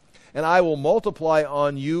 36:11. And I will multiply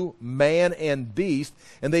on you man and beast,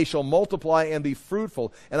 and they shall multiply and be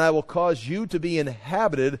fruitful, and I will cause you to be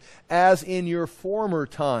inhabited as in your former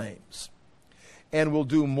times, and will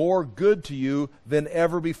do more good to you than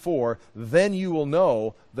ever before. Then you will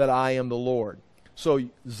know that I am the Lord. So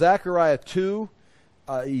Zechariah 2,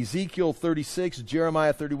 Ezekiel 36,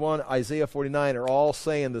 Jeremiah 31, Isaiah 49 are all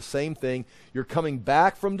saying the same thing. You're coming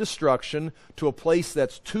back from destruction to a place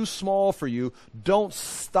that's too small for you. Don't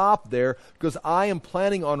stop there, because I am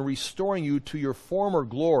planning on restoring you to your former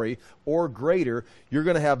glory or greater. You're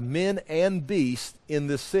going to have men and beasts in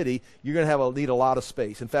this city. You're going to need a lot of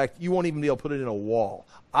space. In fact, you won't even be able to put it in a wall.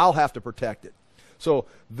 I'll have to protect it. So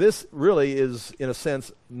this really is, in a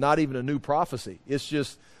sense, not even a new prophecy. It's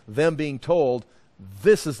just them being told,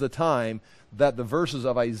 this is the time that the verses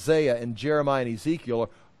of Isaiah and Jeremiah and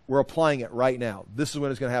Ezekiel we're applying it right now. This is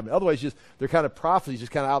when it's going to happen. Otherwise, they're kind of prophecies,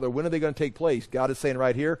 just kind of out there. When are they going to take place? God is saying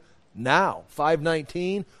right here, now.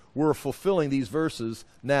 5:19, we're fulfilling these verses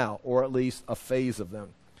now, or at least a phase of them.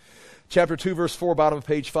 Chapter 2, verse 4, bottom of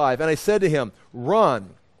page 5. And I said to him,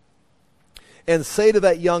 run and say to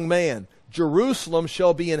that young man, Jerusalem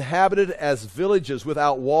shall be inhabited as villages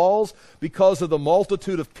without walls because of the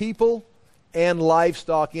multitude of people and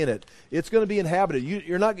livestock in it. It's going to be inhabited.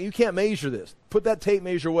 You can't measure this. Put that tape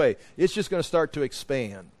measure away. It's just going to start to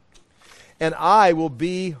expand. And I will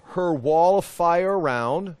be her wall of fire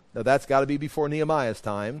around. Now that's got to be before Nehemiah's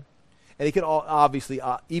time. And he can obviously,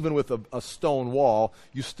 even with a stone wall,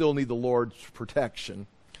 you still need the Lord's protection.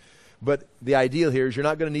 But the idea here is you're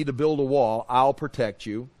not going to need to build a wall. I'll protect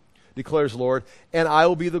you, declares the Lord, and I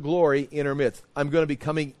will be the glory in her midst. I'm going to be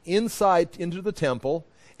coming inside into the temple,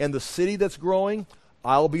 and the city that's growing,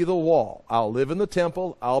 I'll be the wall. I'll live in the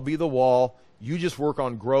temple. I'll be the wall. You just work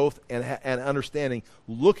on growth and understanding,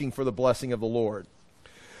 looking for the blessing of the Lord.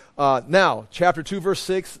 Now, chapter 2, verse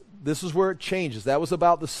 6, this is where it changes. That was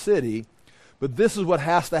about the city, but this is what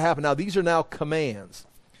has to happen. Now, these are now commands.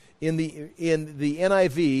 In the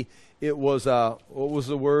NIV, it was, what was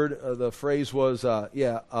the word? The phrase was,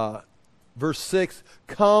 verse 6,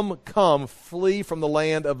 come, flee from the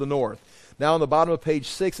land of the north. Now, on the bottom of page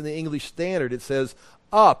 6 in the English Standard, it says,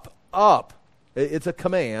 up. It's a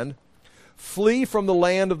command. Flee from the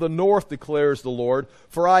land of the north, declares the Lord,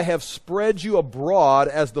 for I have spread you abroad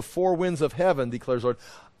as the four winds of heaven, declares the Lord.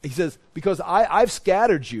 He says, because I've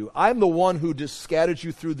scattered you. I'm the one who just scattered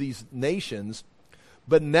you through these nations,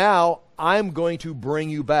 but now I'm going to bring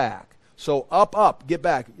you back. So up, get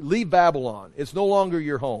back. Leave Babylon. It's no longer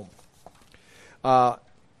your home.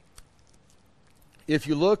 If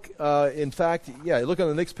you look, look on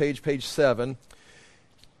the next page, page 7,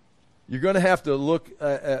 you're going to have to look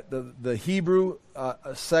at the Hebrew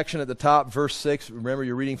section at the top, verse 6. Remember,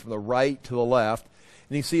 you're reading from the right to the left.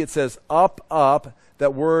 And you see it says up,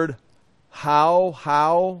 that word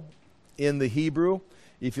how in the Hebrew.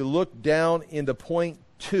 If you look down into point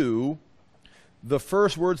 2, the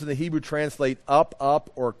first words in the Hebrew translate up,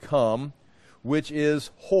 or come, which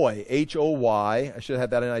is hoy, H-O-Y. I should have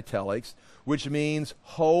had that in italics, which means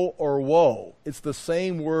ho or woe. It's the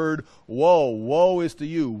same word, woe is to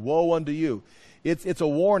you, woe unto you. It's a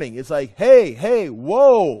warning. It's like, hey,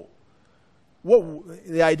 whoa.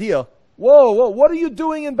 The idea, whoa, what are you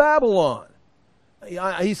doing in Babylon?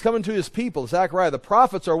 He's coming to his people, Zechariah. The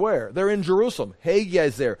prophets are where? They're in Jerusalem. Haggai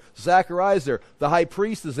is there. Zechariah is there. The high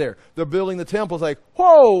priest is there. They're building the temple. It's like,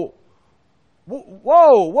 whoa,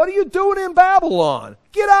 what are you doing in Babylon?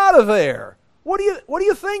 Get out of there. What are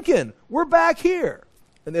you thinking? We're back here.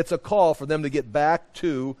 And it's a call for them to get back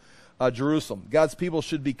to Jerusalem. God's people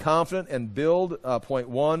should be confident and build. Point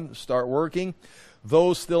 1, start working.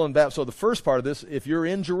 Those still in Babylon. So the first part of this, if you're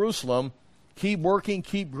in Jerusalem, keep working,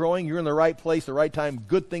 keep growing. You're in the right place, the right time.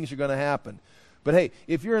 Good things are going to happen. But hey,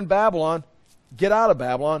 if you're in Babylon, get out of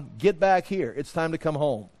Babylon. Get back here. It's time to come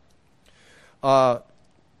home.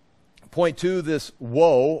 Point 2, this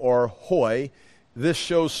woe or hoy. This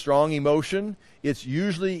shows strong emotion. It's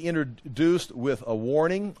usually introduced with a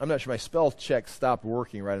warning. I'm not sure my spell check stopped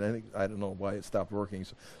working right. I don't know why it stopped working.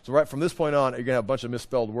 So right from this point on, you're going to have a bunch of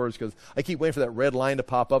misspelled words because I keep waiting for that red line to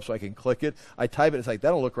pop up so I can click it. I type it. It's like, that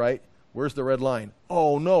don't look right. Where's the red line?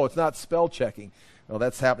 Oh, no, it's not spell checking. Well,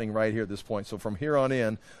 that's happening right here at this point. So from here on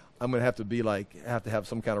in, I'm going to have to have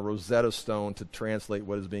some kind of Rosetta Stone to translate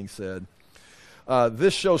what is being said.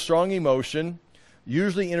 This shows strong emotion.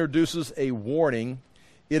 Usually introduces a warning.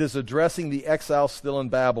 It is addressing the exile still in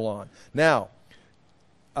Babylon. Now,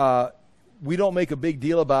 we don't make a big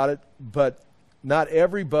deal about it, but not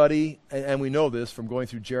everybody, and we know this from going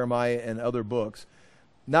through Jeremiah and other books,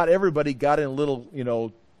 not everybody got in a little,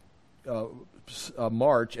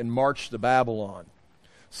 march and marched to Babylon.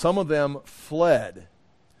 Some of them fled.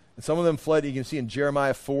 And some of them fled, you can see in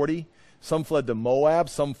Jeremiah 40, some fled to Moab,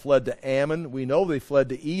 some fled to Ammon. We know they fled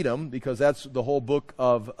to Edom because that's the whole book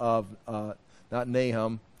of not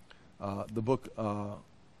Nahum, the book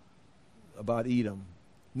about Edom.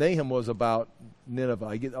 Nahum was about Nineveh.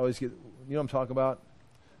 I always get, you know what I'm talking about?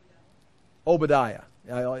 Obadiah.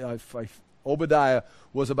 Obadiah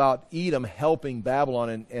was about Edom helping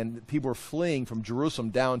Babylon, and people were fleeing from Jerusalem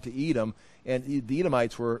down to Edom, and the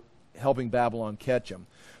Edomites were helping Babylon catch them.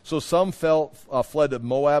 So some fled to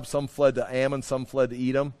Moab, some fled to Ammon, some fled to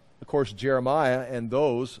Edom. Of course, Jeremiah and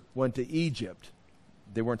those went to Egypt.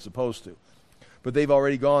 They weren't supposed to. But they've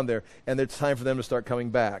already gone there, and it's time for them to start coming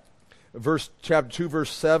back. Chapter 2,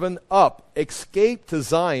 verse 7, up, escape to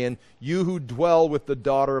Zion, you who dwell with the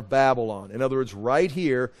daughter of Babylon. In other words, right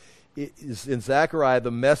here in Zechariah,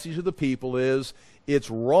 the message of the people is it's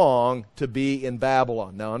wrong to be in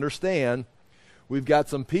Babylon. Now understand, we've got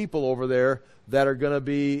some people over there that are going to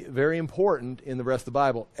be very important in the rest of the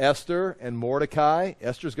Bible. Esther and Mordecai.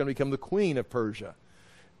 Esther's going to become the queen of Persia.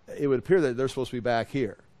 It would appear that they're supposed to be back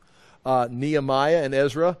here. Nehemiah and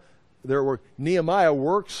Ezra. Nehemiah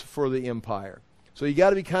works for the empire. So you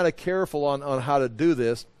got to be kind of careful on how to do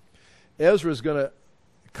this. Ezra is going to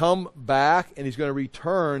come back, and he's going to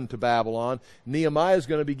return to Babylon. Nehemiah is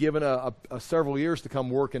going to be given a several years to come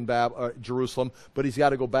work in Jerusalem, but he's got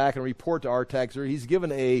to go back and report to Artaxerxes. He's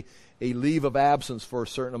given a leave of absence for a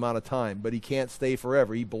certain amount of time, but he can't stay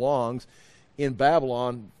forever. He belongs in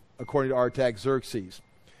Babylon according to Artaxerxes.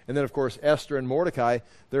 And then, of course, Esther and Mordecai,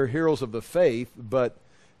 they're heroes of the faith, but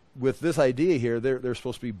with this idea here, they're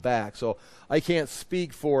supposed to be back. So I can't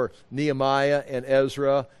speak for Nehemiah and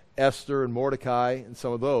Ezra, Esther and Mordecai and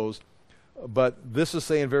some of those, but this is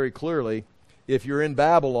saying very clearly, if you're in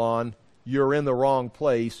Babylon, you're in the wrong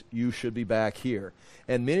place. You should be back here.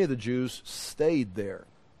 And many of the Jews stayed there.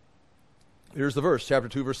 Here's the verse, chapter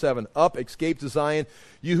 2, verse 7. Up, escape to Zion,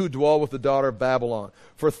 you who dwell with the daughter of Babylon.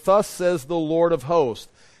 For thus says the Lord of hosts,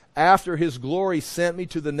 after his glory sent me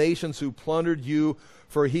to the nations who plundered you,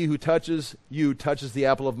 for he who touches you touches the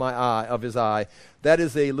apple of my eye, of his eye. That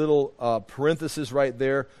is a little parenthesis right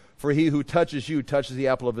there. For he who touches you touches the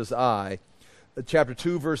apple of his eye. Chapter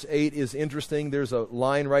 2, verse 8 is interesting. There's a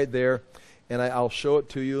line right there, and I'll show it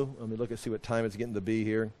to you. Let me look and see what time it's getting to be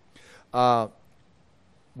here.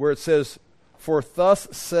 Where it says, for thus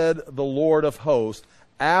said the Lord of hosts,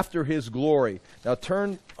 after his glory. Now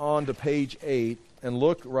turn on to page 8 and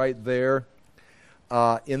look right there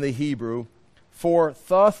in the Hebrew. For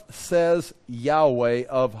thus says Yahweh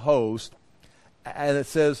of hosts, and it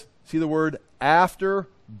says, see the word, after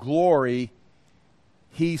glory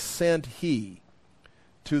he sent he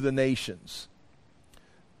to the nations.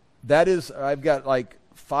 That is, I've got like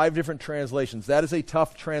 5 different translations. That is a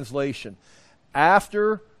tough translation.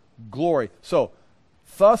 After glory. So,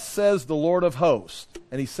 thus says the Lord of hosts,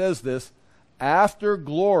 and he says this, after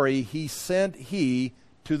glory he sent he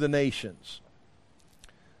to the nations.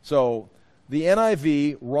 So, the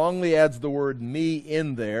NIV wrongly adds the word me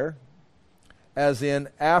in there, as in,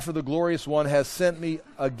 after the glorious one has sent me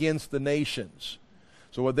against the nations.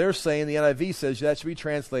 So what they're saying, the NIV says that should be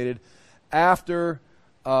translated, after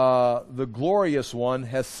the glorious one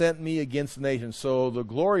has sent me against the nations. So the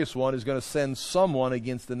glorious one is going to send someone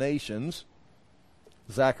against the nations.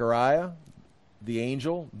 Zechariah, the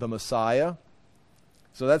angel, the Messiah.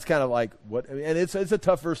 So that's kind of like what, and it's a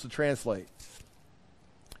tough verse to translate.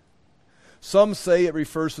 Some say it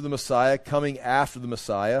refers to the Messiah coming after the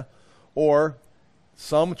Messiah, or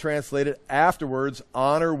some translate it afterwards,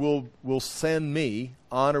 honor will send me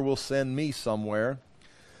somewhere.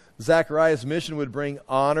 Zechariah's mission would bring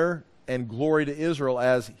honor and glory to Israel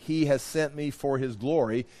as he has sent me for his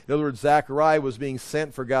glory. In other words, Zechariah was being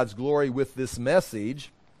sent for God's glory with this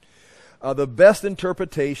message. The best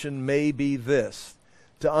interpretation may be this,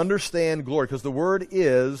 to understand glory, because the word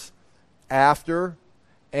is after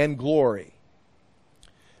and glory.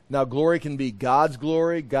 Now, glory can be God's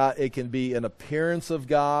glory. It can be an appearance of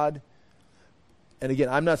God. And again,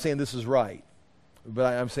 I'm not saying this is right,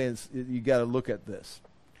 but I'm saying you got to look at this.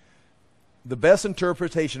 The best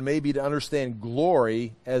interpretation may be to understand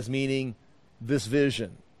glory as meaning this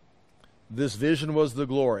vision. This vision was the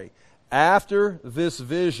glory. After this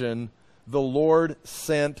vision, the Lord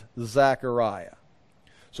sent Zechariah.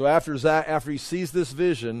 So after he sees this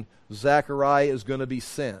vision, Zechariah is going to be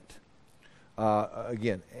sent.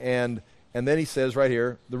 Again, and then he says right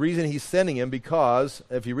here, the reason he's sending him, because,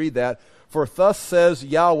 if you read that, for thus says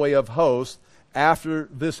Yahweh of hosts, after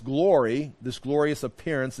this glory, this glorious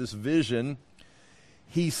appearance, this vision,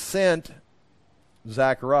 he sent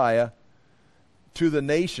Zechariah to the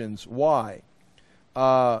nations. Why?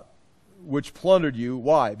 Which plundered you.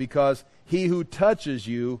 Why? Because he who touches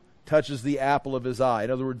you touches the apple of his eye.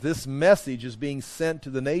 In other words, this message is being sent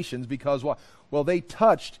to the nations because why? Well, they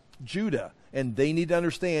touched Judah. And they need to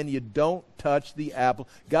understand you don't touch the apple.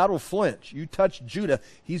 God will flinch. You touch Judah,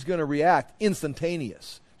 he's going to react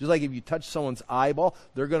instantaneous. Just like if you touch someone's eyeball,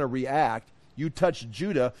 they're going to react. You touch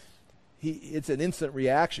Judah, it's an instant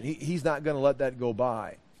reaction. He's not going to let that go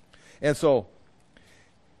by. And so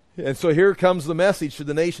here comes the message to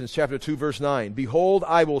the nations, chapter 2, verse 9. Behold,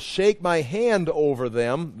 I will shake my hand over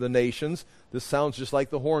them, the nations. This sounds just like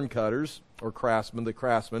the horn cutters, or craftsmen, the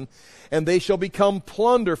craftsmen. And they shall become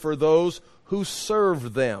plunder for those who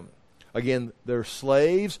serve them. Again, they're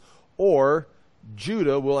slaves, or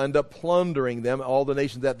Judah will end up plundering them. All the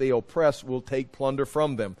nations that they oppress will take plunder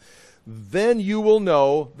from them. Then you will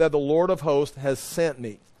know that the Lord of hosts has sent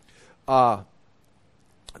me.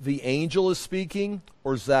 The angel is speaking,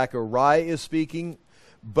 or Zechariah is speaking,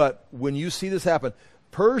 but when you see this happen,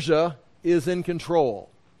 Persia is in control.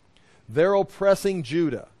 They're oppressing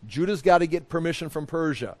Judah. Judah's got to get permission from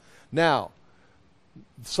Persia. Now,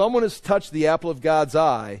 someone has touched the apple of God's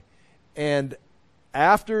eye, and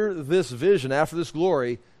after this vision, after this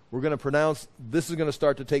glory, we're going to pronounce this is going to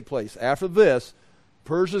start to take place. After this,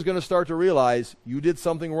 Persia is going to start to realize you did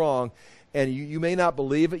something wrong, and you may not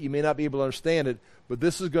believe it, you may not be able to understand it, but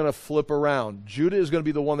this is going to flip around. Judah is going to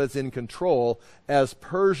be the one that's in control as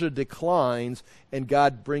Persia declines, and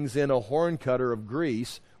God brings in a horn cutter of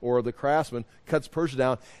Greece, or the craftsman, cuts Persia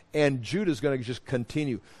down, and Judah is going to just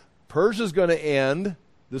continue. Persia is going to end.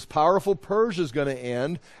 This powerful Persia is going to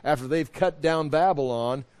end after they've cut down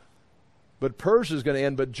Babylon, but Persia is going to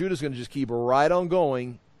end, but Judah is going to just keep right on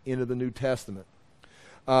going into the New Testament.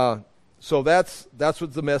 So that's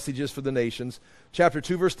what the message is for the nations. Chapter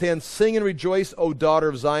 2, verse 10, Sing and rejoice, O daughter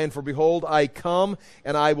of Zion, for behold, I come,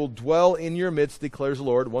 and I will dwell in your midst, declares the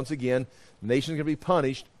Lord. Once again, the nation's going to be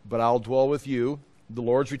punished, but I'll dwell with you. The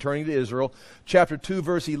Lord's returning to Israel. Chapter 2,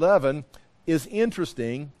 verse 11 is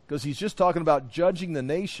interesting, because he's just talking about judging the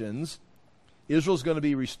nations. Israel's going to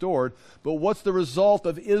be restored, but what's the result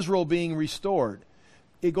of Israel being restored?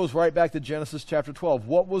 It goes right back to Genesis chapter 12.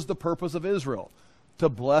 What was the purpose of Israel? To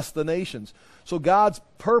bless the nations. So God's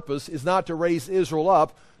purpose is not to raise Israel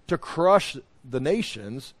up to crush the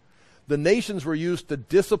nations. The nations were used to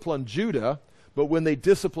discipline Judah, but when they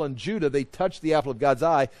disciplined Judah, they touched the apple of God's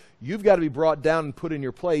eye. You've got to be brought down and put in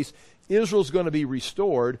your place. Israel's going to be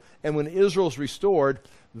restored, and when Israel's restored,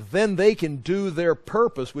 then they can do their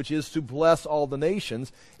purpose, which is to bless all the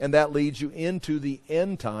nations, and that leads you into the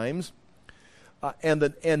end times. And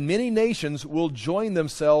many nations will join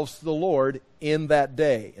themselves to the Lord in that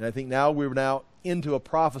day. And I think we're now into a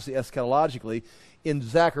prophecy eschatologically. In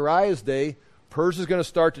Zechariah's day, Persia is going to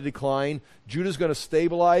start to decline. Judah's going to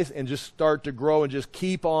stabilize and just start to grow and just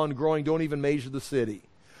keep on growing. Don't even measure the city.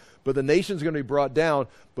 But the nation's going to be brought down.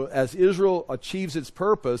 But as Israel achieves its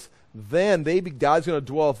purpose, then God's going to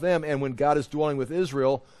dwell with them. And when God is dwelling with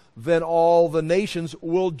Israel, then all the nations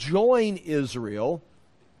will join Israel,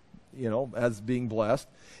 as being blessed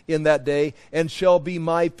in that day, and shall be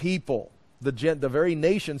my people. The very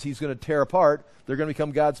nations he's going to tear apart, they're going to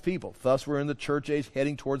become God's people. Thus we're in the church age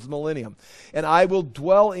heading towards the millennium. And I will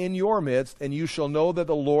dwell in your midst, and you shall know that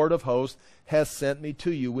the Lord of hosts has sent me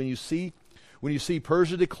to you. When you see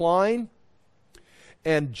Persia decline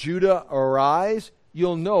and Judah arise,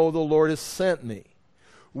 you'll know the Lord has sent me.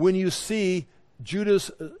 When you see Judah's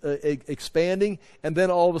expanding, and then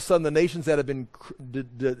all of a sudden the nations that have been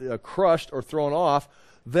crushed or thrown off,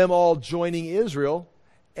 them all joining Israel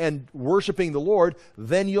and worshiping the Lord,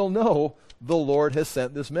 then you'll know the Lord has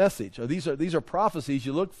sent this message. Now, these are prophecies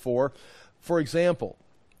you look for. For example,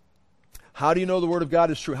 how do you know the Word of God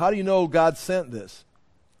is true? How do you know God sent this?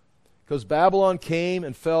 Because Babylon came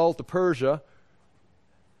and fell to Persia.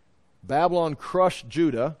 Babylon crushed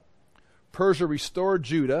Judah. Persia restored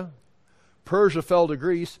Judah. Persia fell to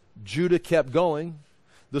Greece. Judah kept going.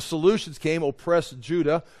 The solutions came, oppressed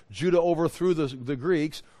Judah. Judah overthrew the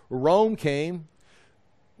Greeks. Rome came.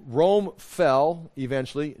 Rome fell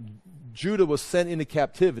eventually. Judah was sent into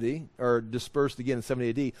captivity, or dispersed again in 70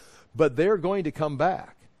 AD. But they're going to come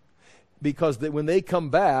back. Because when they come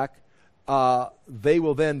back, they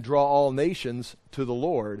will then draw all nations to the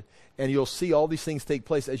Lord. And you'll see all these things take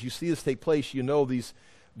place. As you see this take place, you know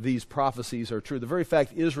these prophecies are true. The very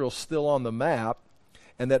fact Israel's still on the map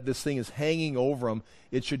and that this thing is hanging over them,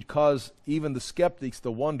 it should cause even the skeptics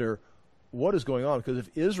to wonder what is going on. Because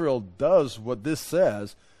if Israel does what this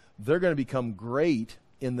says, they're going to become great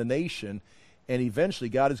in the nation, and eventually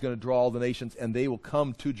God is going to draw all the nations, and they will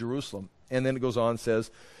come to Jerusalem. And then it goes on and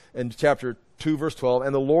says in chapter 2, verse 12,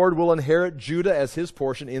 and the Lord will inherit Judah as his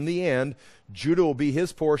portion in the end. Judah will be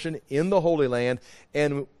his portion in the Holy Land,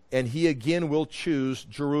 and he again will choose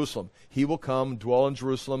Jerusalem. He will come, dwell in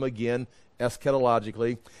Jerusalem again,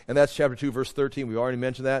 eschatologically. And that's chapter 2, verse 13. We already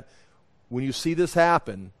mentioned that. When you see this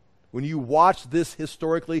happen, when you watch this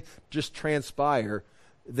historically just transpire,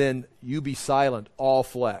 then you be silent, all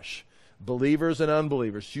flesh. Believers and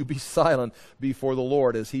unbelievers, you be silent before the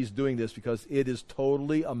Lord as he's doing this, because it is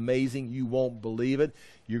totally amazing. You won't believe it.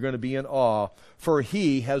 You're going to be in awe. For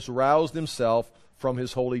he has roused himself from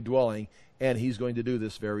his holy dwelling, and he's going to do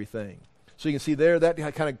this very thing. So you can see there, that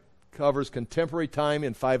kind of covers contemporary time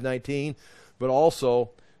in 519, but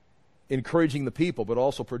also encouraging the people, but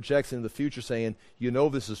also projects into the future, saying,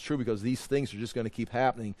 this is true because these things are just going to keep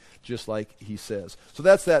happening, just like he says. So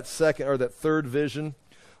that's that third vision.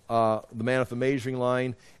 The man with the measuring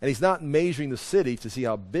line. And he's not measuring the city to see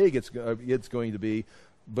how big it's going to be,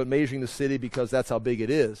 but measuring the city because that's how big it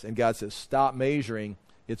is. And God says, stop measuring.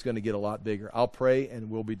 It's going to get a lot bigger. I'll pray and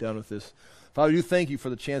we'll be done with this. Father, we do thank you for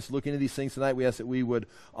the chance to look into these things tonight. We ask that we would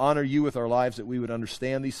honor you with our lives, that we would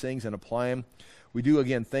understand these things and apply them. We do,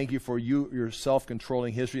 again, thank you for your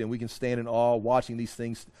self-controlling history, and we can stand in awe watching these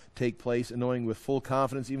things take place and knowing with full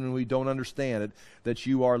confidence, even when we don't understand it, that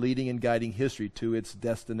you are leading and guiding history to its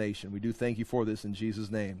destination. We do thank you for this in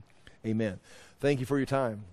Jesus' name. Amen. Thank you for your time.